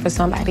back burner for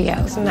somebody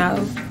else?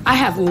 No. I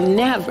have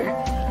never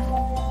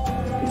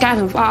got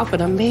involved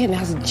with a man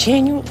that's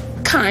genuine,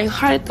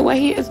 kind-hearted the way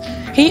he is.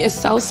 He is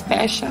so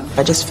special.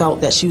 I just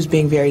felt that she was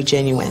being very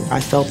genuine. I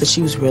felt that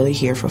she was really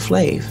here for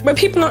Flav. But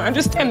people don't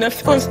understand the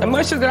feelings, the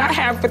emotions that I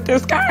have with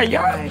this guy,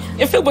 y'all.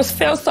 If it was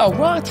felt so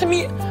wrong to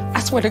me, I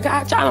swear to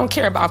God, y'all don't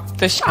care about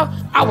the show,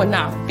 I would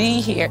not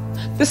be here.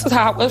 This is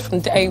how it was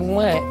from day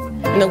one.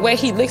 And the way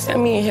he looks at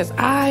me in his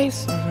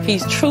eyes,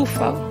 he's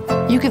truthful.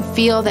 You could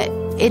feel that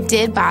it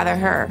did bother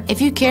her.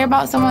 If you care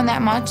about someone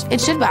that much,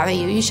 it should bother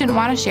you. You shouldn't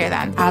want to share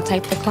them. I'll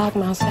take the clock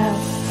myself.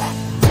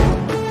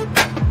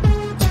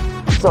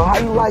 So how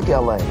you like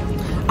LA?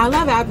 I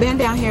love it. I've been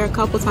down here a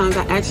couple times.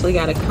 I actually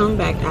got to come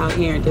back out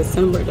here in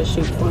December to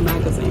shoot for a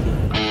magazine.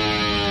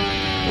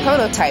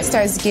 Prototype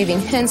starts giving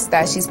hints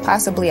that she's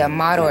possibly a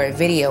model or a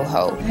video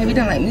hoe. Have you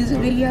done like music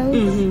videos?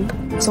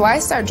 Mm-hmm. So I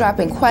start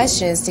dropping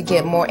questions to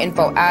get more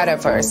info out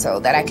of her so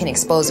that I can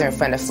expose her in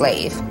front of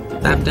Flav.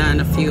 I've done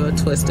a few of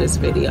Twister's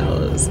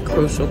videos,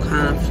 Crucial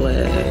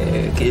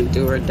Conflict, and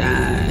Do or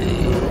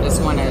Die.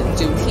 Just want to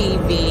do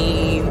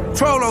PB.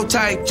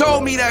 Prototype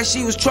told me that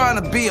she was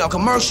trying to be a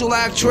commercial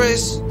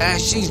actress,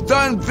 and she's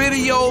done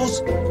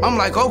videos. I'm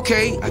like,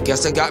 okay, I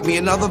guess I got me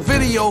another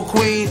video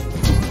queen.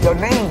 Your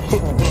name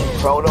shouldn't be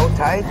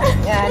Prototype.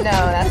 Yeah, I know,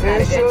 that's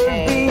not a good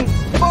name. It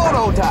should be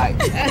Phototype.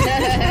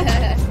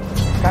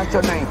 That's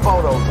your name,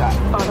 Phototype.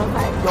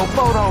 Phototype. Yo,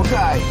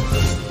 Phototype.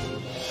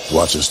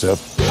 Watch your step.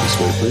 This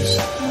way, please.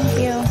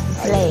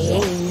 Thank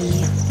you.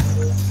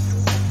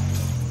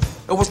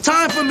 It was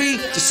time for me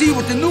to see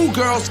what the new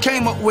girls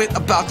came up with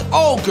about the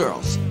old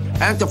girls,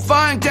 and to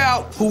find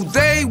out who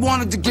they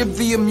wanted to give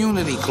the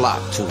immunity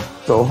clock to.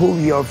 So who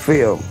y'all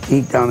feel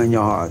deep down in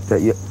your heart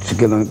that you should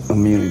get an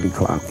immunity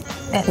clock?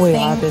 We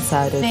all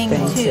decided Thing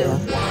Thing 2. 2.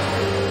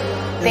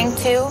 Thing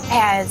 2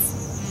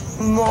 has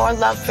more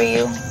love for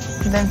you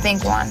than Thing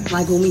 1.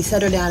 Like when we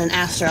sat her down and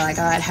asked her, like,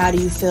 all right, how do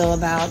you feel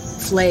about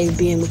Flav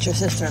being with your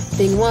sister?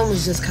 Thing 1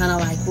 was just kind of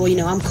like, well, you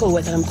know, I'm cool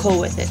with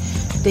it.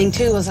 Thing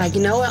 2 was like,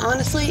 you know what,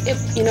 honestly,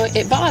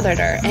 it bothered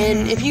her.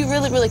 And if you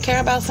really, really care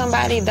about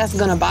somebody, that's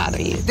gonna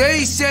bother you.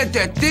 They said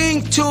that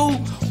Thing 2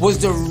 was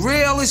the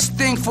realest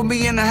thing for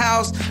me in the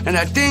house, and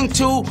that Thing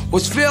 2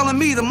 was failing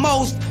me the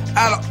most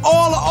out of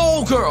all the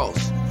old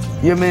girls.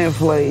 Your man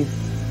Flav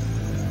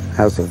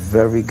has a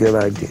very good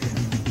idea.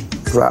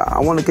 So I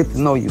want to get to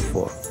know you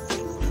for it.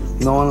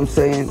 You know what I'm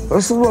saying?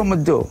 This is what I'm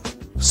gonna do.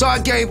 So I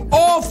gave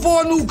all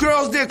 4 new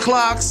girls their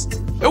clocks.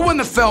 It wouldn't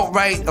have felt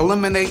right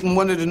eliminating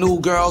one of the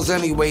new girls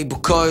anyway,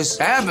 because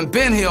I haven't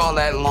been here all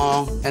that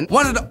long, and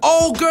one of the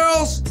old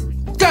girls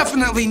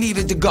definitely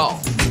needed to go.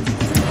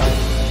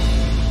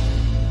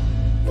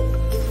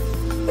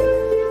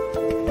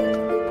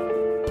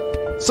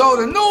 So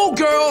the new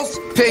girls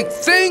picked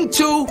Thing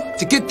 2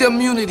 to get the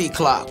immunity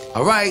clock.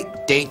 All right,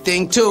 date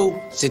Thing 2,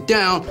 sit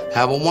down,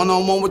 have a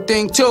one-on-one with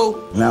Thing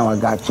 2. Now I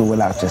got you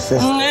without your sister.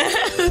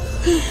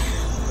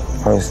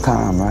 First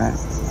time, right?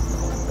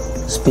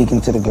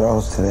 Speaking to the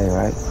girls today,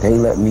 right? They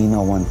let me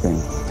know one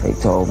thing. They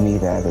told me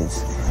that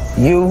it's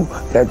you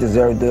that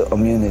deserve the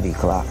immunity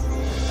clock.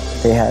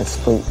 They had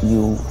split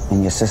you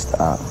and your sister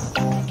up.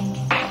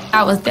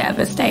 I was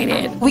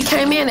devastated. We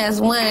came in as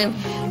one,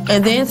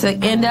 and then to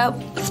end up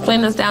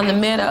splitting us down the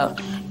middle,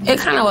 it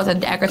kind of was a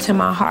dagger to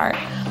my heart.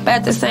 But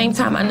at the same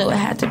time, I knew it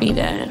had to be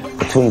done.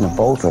 Between the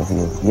both of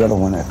you, you're the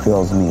one that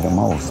feels me the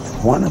most.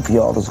 One of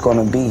y'all is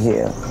gonna be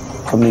here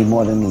for me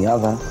more than the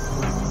other.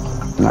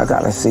 And I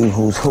gotta see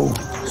who's who.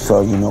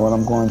 So you know what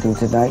I'm going to do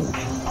tonight?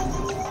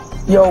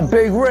 Yo,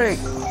 Big Rig.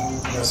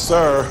 Yes,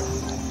 sir.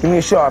 Give me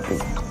a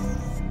Sharpie.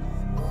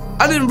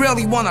 I didn't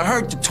really want to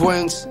hurt the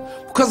twins,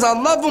 because I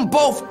love them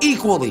both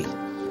equally.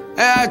 And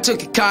I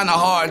took it kind of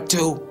hard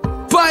too.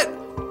 But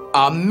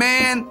a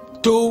man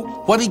do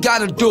what he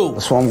gotta do.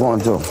 That's what I'm going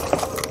to do.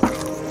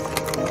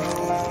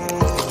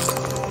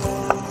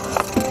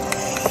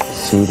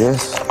 See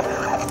this?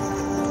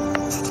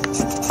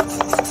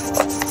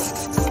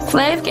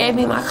 Flav gave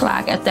me my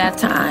clock at that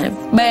time,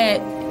 but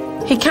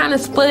he kind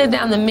of split it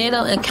down the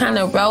middle and kind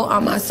of wrote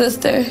on my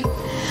sister.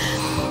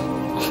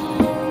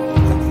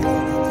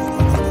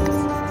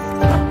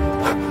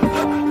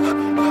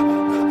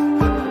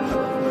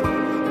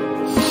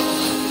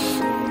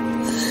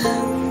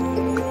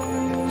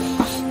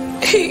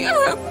 He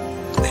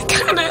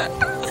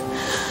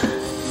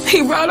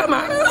wrote on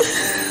my...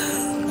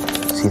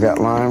 See that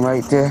line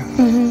right there?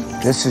 Mm-hmm.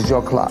 This is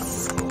your clock.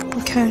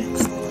 Okay.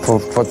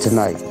 For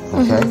tonight,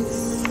 okay?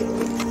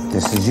 Mm-hmm.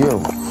 This is you.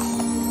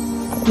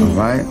 All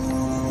right?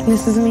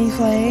 This is me,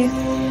 Flav.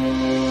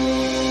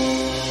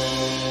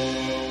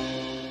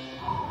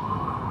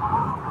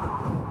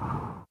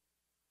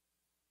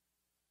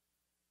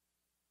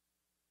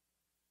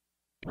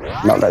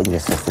 Not letting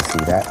your sister see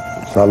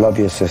that. So I love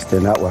your sister,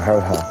 and that will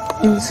hurt her.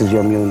 This is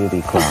your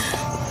immunity clock.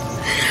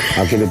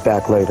 I'll get it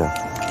back later.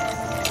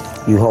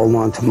 You hold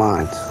on to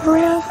mine.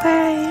 Real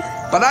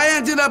fast. But I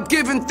ended up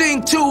giving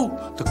Thing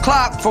 2 the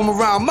clock from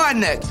around my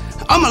neck.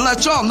 I'm gonna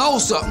let y'all know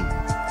something.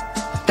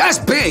 That's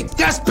big,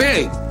 that's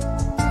big.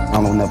 I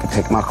will never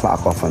take my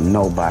clock off of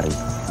nobody,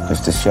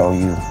 just to show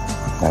you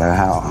that I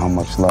have how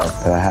much love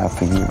that I have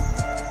for you.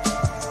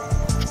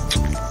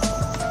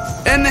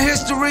 In the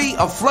history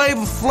of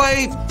Flavor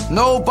Flav,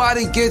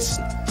 nobody gets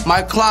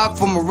my clock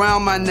from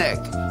around my neck.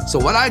 So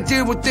what I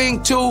did with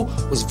Thing 2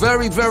 was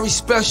very, very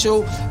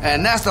special,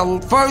 and that's the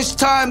first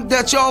time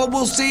that y'all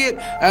will see it,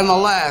 and the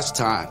last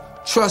time.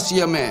 Trust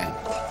your man.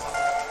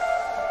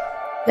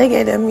 They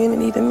gave the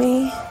immunity to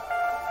me.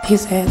 He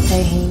said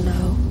that he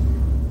know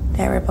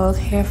that we're both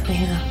here for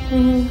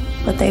him,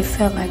 but they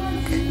felt like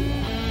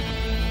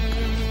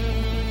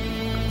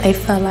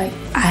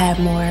I had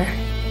more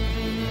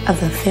of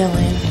the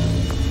feeling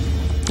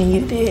than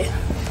you did.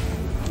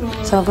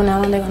 So from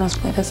now on, they're gonna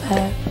split us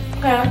up.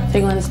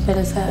 They're gonna split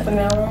us up. From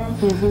now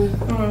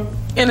on?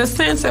 In a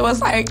sense, it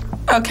was like,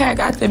 okay, I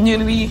got the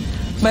immunity,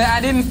 but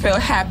I didn't feel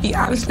happy,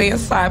 honestly,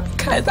 inside,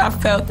 because I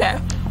felt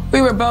that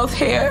We were both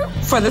here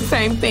for the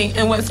same thing,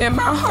 and what's in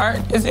my heart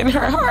is in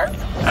her heart.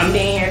 I'm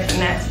being here for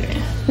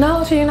nothing.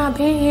 No, you're not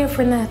being here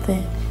for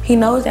nothing. He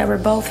knows that we're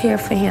both here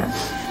for him.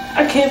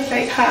 I can't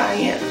fake how I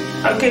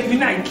am. Okay, you're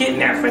not getting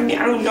that from me.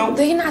 I don't know.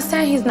 He's not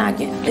saying he's not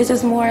getting. It's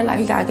just more like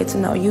you gotta get to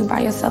know you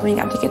by yourself, and you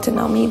got to get to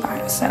know me by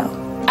yourself.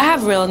 I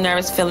have a real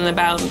nervous feeling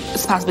about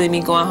it's possibly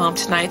me going home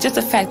tonight. Just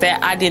the fact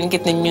that I didn't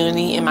get the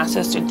immunity and my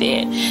sister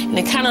did. And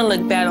it kind of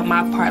looked bad on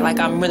my part, like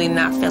I'm really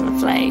not feeling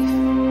Flav.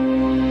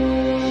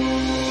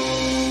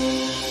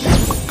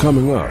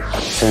 Coming up.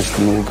 Since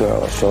the new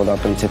girl showed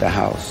up into the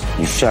house,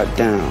 you shut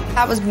down.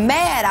 I was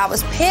mad. I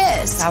was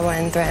pissed. I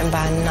wasn't threatened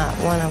by not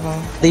one of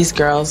them. These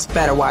girls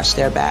better watch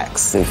their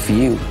backs. If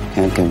you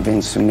can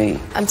convince me.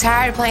 I'm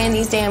tired of playing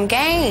these damn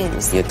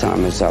games. Your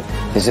time is up.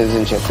 This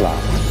isn't your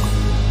clock.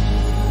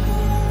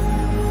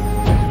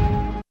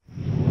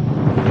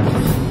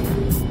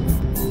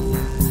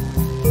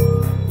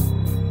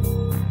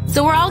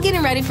 So we're all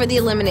getting ready for the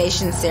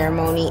elimination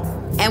ceremony,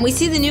 and we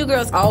see the new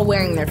girls all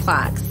wearing their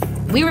clocks.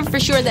 We were for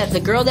sure that the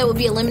girl that would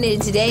be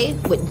eliminated today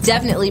would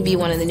definitely be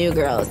one of the new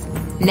girls.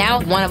 Now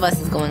one of us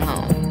is going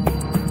home.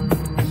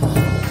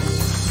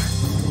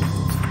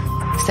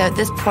 So at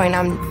this point,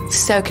 I'm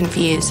so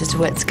confused as to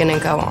what's going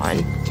to go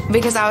on.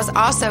 Because I was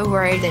also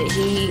worried that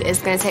he is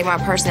going to take my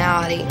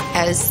personality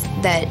as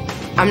that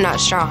I'm not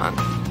strong.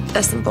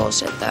 That's some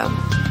bullshit, though.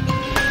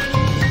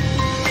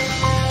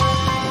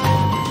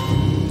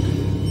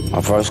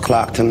 My first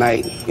clock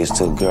tonight is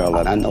to a girl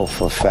that I know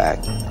for a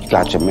fact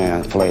got your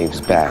man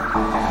Flav's back.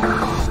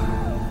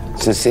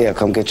 Sincere,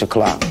 come get your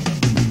clock.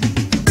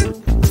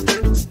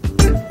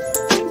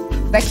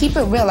 I keep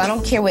it real. I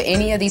don't care what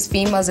any of these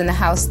females in the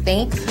house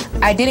think.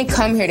 I didn't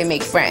come here to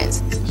make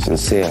friends.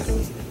 Sincere,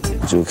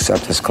 would you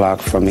accept this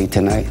clock from me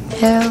tonight?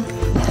 Hell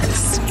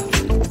yes.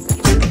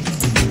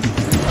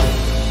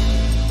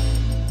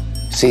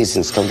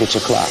 Seasons, come get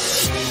your clock.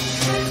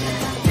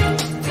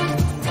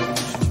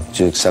 Would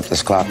you accept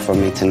this clock from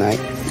me tonight?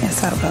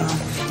 Yes, I will.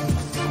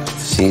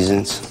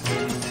 Seasons,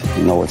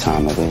 you know what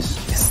time it is.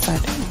 Yes, I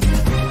do.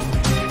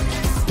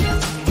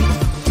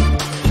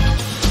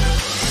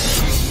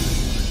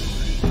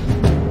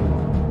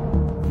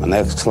 My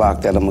next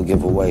clock that I'm gonna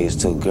give away is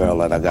to a girl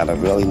that I gotta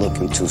really look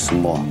into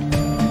some more.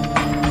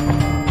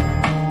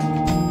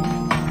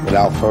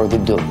 Without further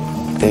ado,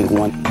 think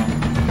one,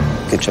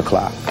 get your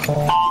clock.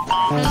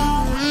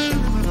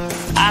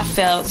 I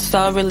felt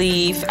so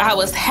relieved. I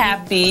was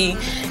happy,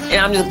 and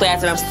I'm just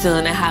glad that I'm still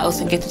in the house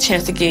and get the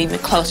chance to get even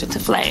closer to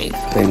Flav.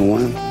 Thing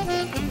one,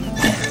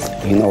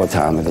 you know what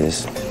time it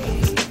is.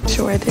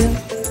 Sure I do.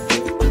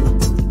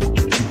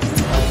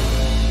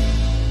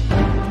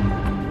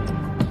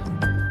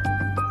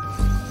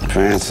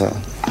 Prancer,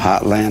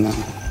 Hotlanta,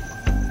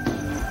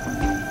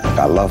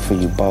 got love for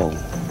you both.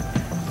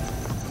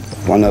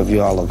 One of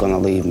y'all are gonna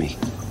leave me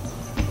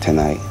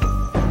tonight.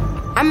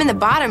 I'm in the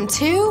bottom,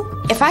 too?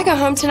 If I go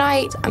home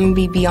tonight, I'm gonna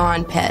be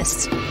beyond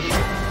pissed.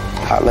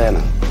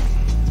 Hotlanta,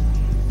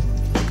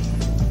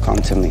 come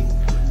to me.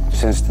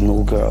 Since the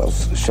new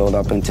girls showed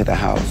up into the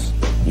house,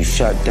 you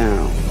shut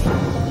down.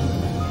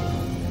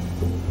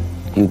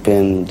 You've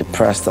been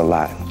depressed a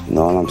lot. You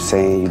know what I'm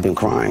saying? You've been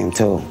crying,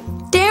 too.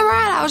 Damn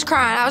right I was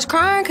crying. I was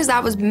crying because I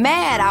was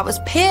mad. I was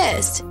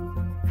pissed.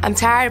 I'm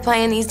tired of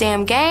playing these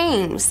damn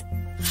games.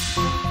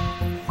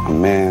 A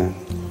man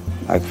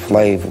like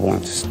Flav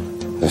wants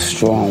a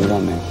strong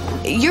woman.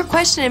 You're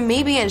questioning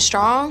me being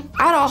strong?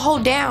 I don't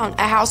hold down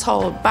a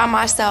household by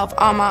myself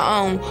on my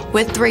own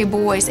with 3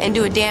 boys and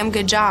do a damn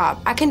good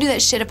job. I can do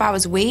that shit if I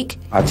was weak.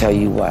 I'll tell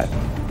you what,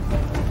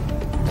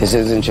 this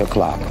isn't your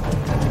clock.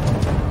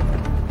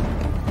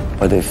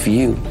 But if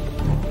you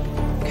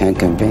can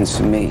convince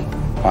me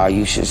why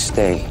you should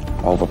stay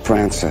over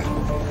Prancer,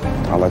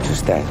 I'll let you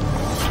stay.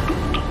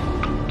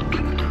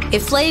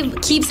 If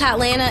Flav keeps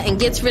Hotlanta and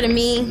gets rid of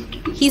me,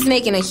 he's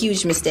making a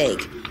huge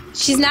mistake.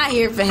 She's not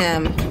here for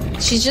him.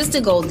 She's just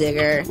a gold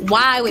digger.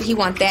 Why would he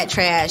want that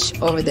trash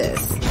over this?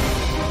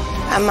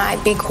 I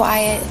might be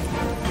quiet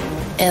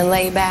and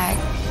lay back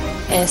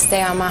and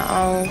stay on my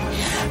own,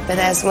 but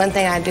that's one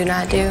thing I do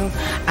not do.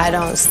 I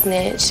don't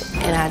snitch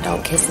and I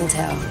don't kiss and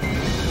tell.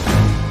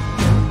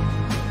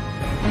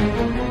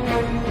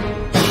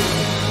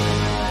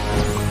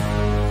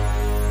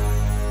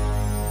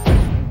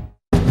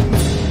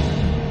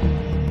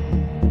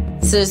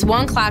 So there's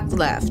 1 clock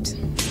left,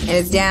 and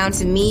it's down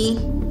to me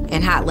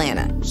and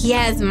Hotlanta. He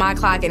has my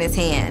clock in his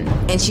hand,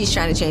 and she's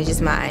trying to change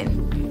his mind.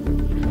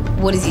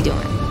 What is he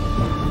doing?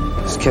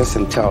 This kiss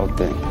and tell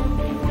thing.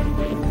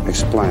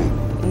 Explain.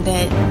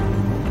 That,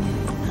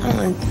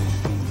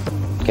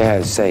 Go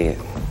ahead, say it.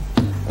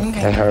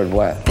 okay. They heard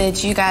what?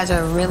 That you guys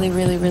are really,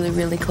 really, really,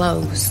 really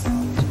close.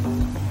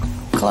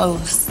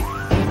 Close.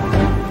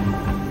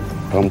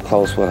 I'm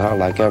close with her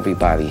like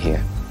everybody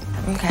here.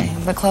 Okay,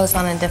 but close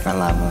on a different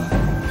level.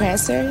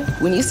 Prancer,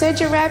 when you said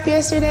your rap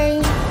yesterday,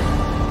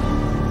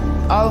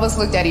 all of us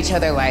looked at each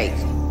other like,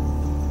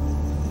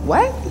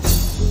 what?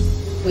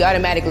 We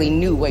automatically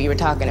knew what you were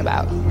talking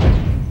about.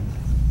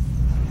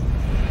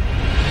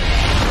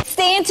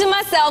 Staying to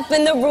myself. myself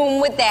in the room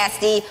with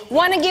Nasty.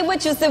 Wanna get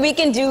with you so we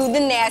can do the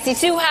nasty.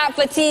 Too hot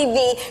for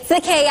TV, it's the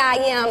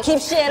KIM. Keep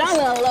shit on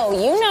the low.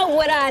 You know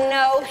what I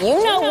know.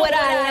 You know what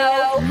I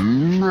know.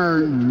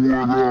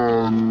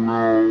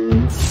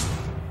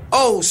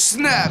 Oh,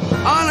 snap.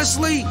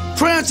 Honestly,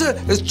 Prancer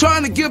is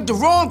trying to give the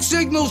wrong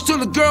signals to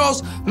the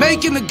girls,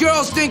 making the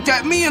girls think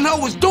that me and her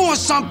was doing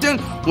something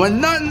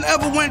when nothing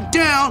ever went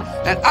down,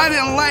 and I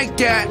didn't like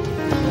that.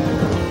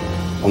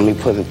 Let me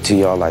put it to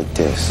y'all like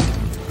this.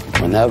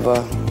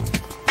 Whenever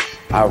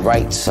I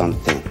write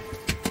something,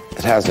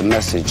 it has a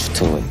message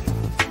to it.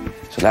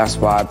 So that's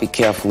why I be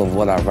careful of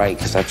what I write,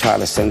 because I try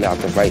to send out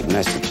the right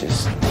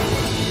messages.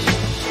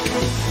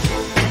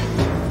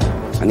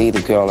 I need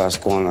a girl that's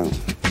gonna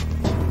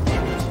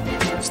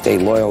stay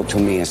loyal to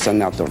me and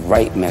send out the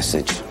right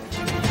message.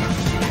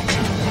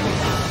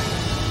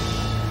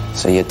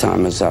 So your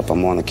time is up.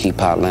 I'm gonna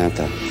keep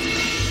Atlanta.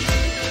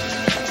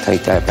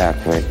 Take that back,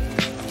 Rick.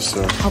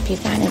 Sure. I hope you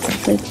find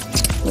exactly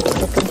what you're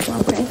looking for,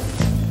 okay?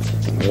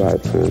 All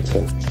right,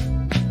 Prancer.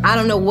 I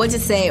don't know what to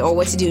say or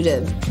what to do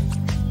to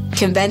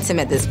convince him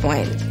at this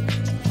point.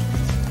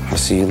 I'll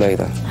see you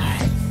later.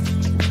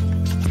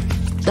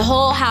 The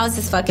whole house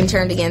is fucking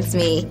turned against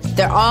me.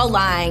 They're all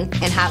lying,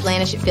 and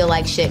Hotlanta should feel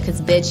like shit,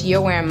 because, bitch,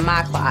 you're wearing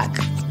my clock.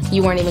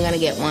 You weren't even gonna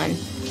get one.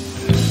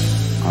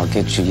 I'll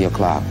get you your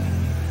clock,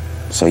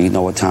 so you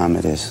know what time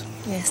it is.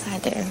 Yes, I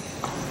do.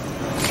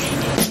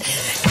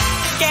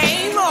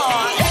 Game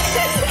on.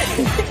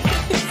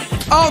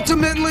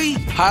 Ultimately,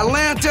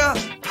 Atlanta,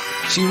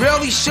 she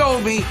really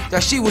showed me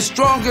that she was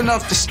strong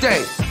enough to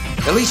stay,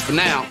 at least for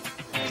now.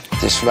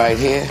 This right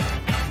here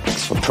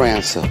is for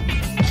Prancer.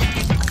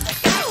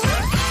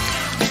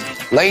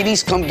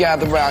 Ladies, come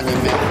gather around your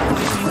man.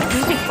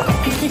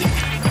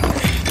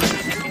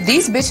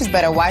 These bitches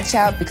better watch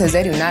out, because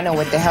they do not know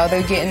what the hell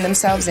they're getting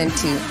themselves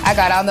into. I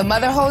got all the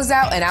mother hoes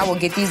out, and I will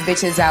get these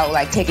bitches out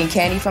like taking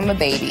candy from a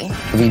baby.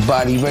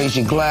 Everybody raise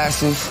your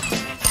glasses.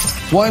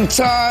 One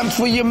time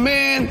for your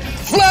man,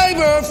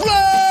 Flavor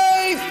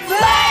Flav!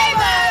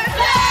 Flavor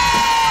Flav!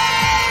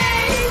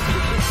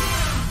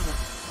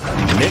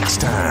 Next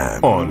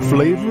time on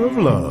Flavor of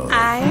Love.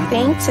 I'm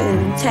going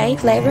to take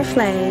Flavor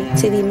Flav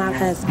to be my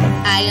husband.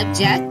 I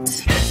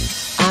object.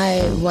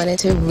 I wanted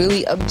to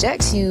really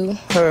object to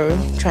her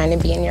trying to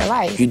be in your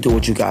life. You do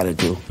what you gotta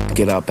do.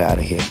 Get up out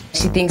of here.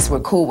 She thinks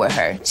we're cool with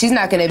her. She's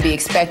not gonna be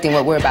expecting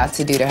what we're about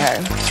to do to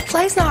her.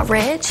 Flav's not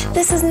rich.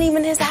 This isn't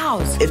even his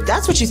house. If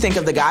that's what you think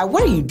of the guy,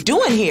 what are you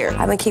doing here?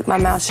 I've been keeping my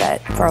mouth shut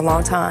for a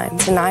long time.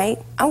 Tonight,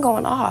 I'm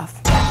going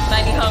off.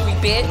 Money hungry,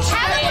 bitch.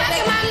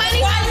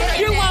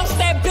 You won't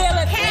step Bill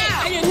and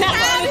you're not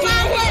gonna do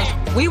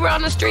it. We were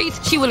on the streets,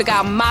 she would have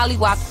got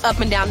mollywopped up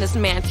and down this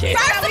mansion.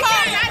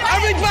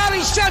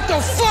 Everybody shut the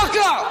fuck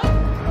up!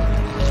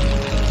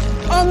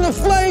 I'm the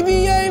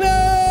Flaviator!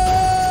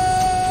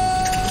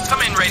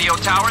 Come in, radio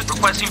towers,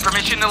 requesting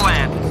permission to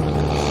land.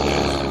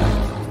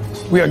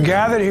 We are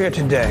gathered here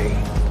today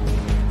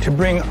to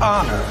bring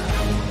honor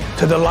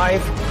to the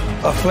life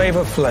of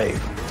Flavor Flav,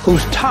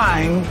 whose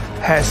time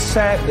has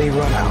sadly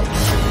run out.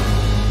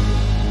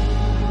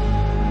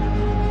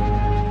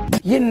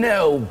 You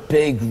know,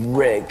 Big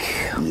Rick.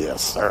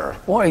 Yes, sir.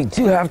 What did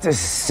you have to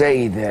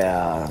say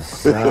there,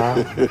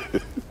 sir?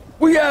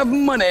 We have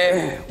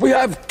money, we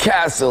have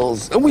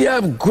castles, and we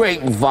have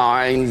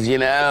grapevines, you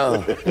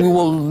know. We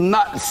will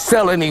not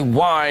sell any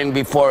wine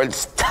before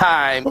it's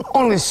time.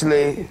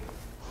 Honestly,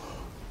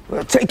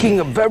 we're taking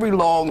a very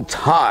long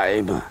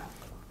time.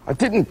 I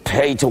didn't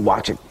pay to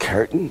watch a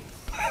curtain.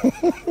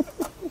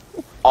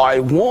 I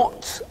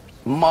want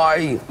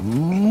my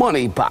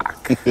money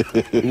back,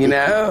 you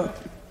know?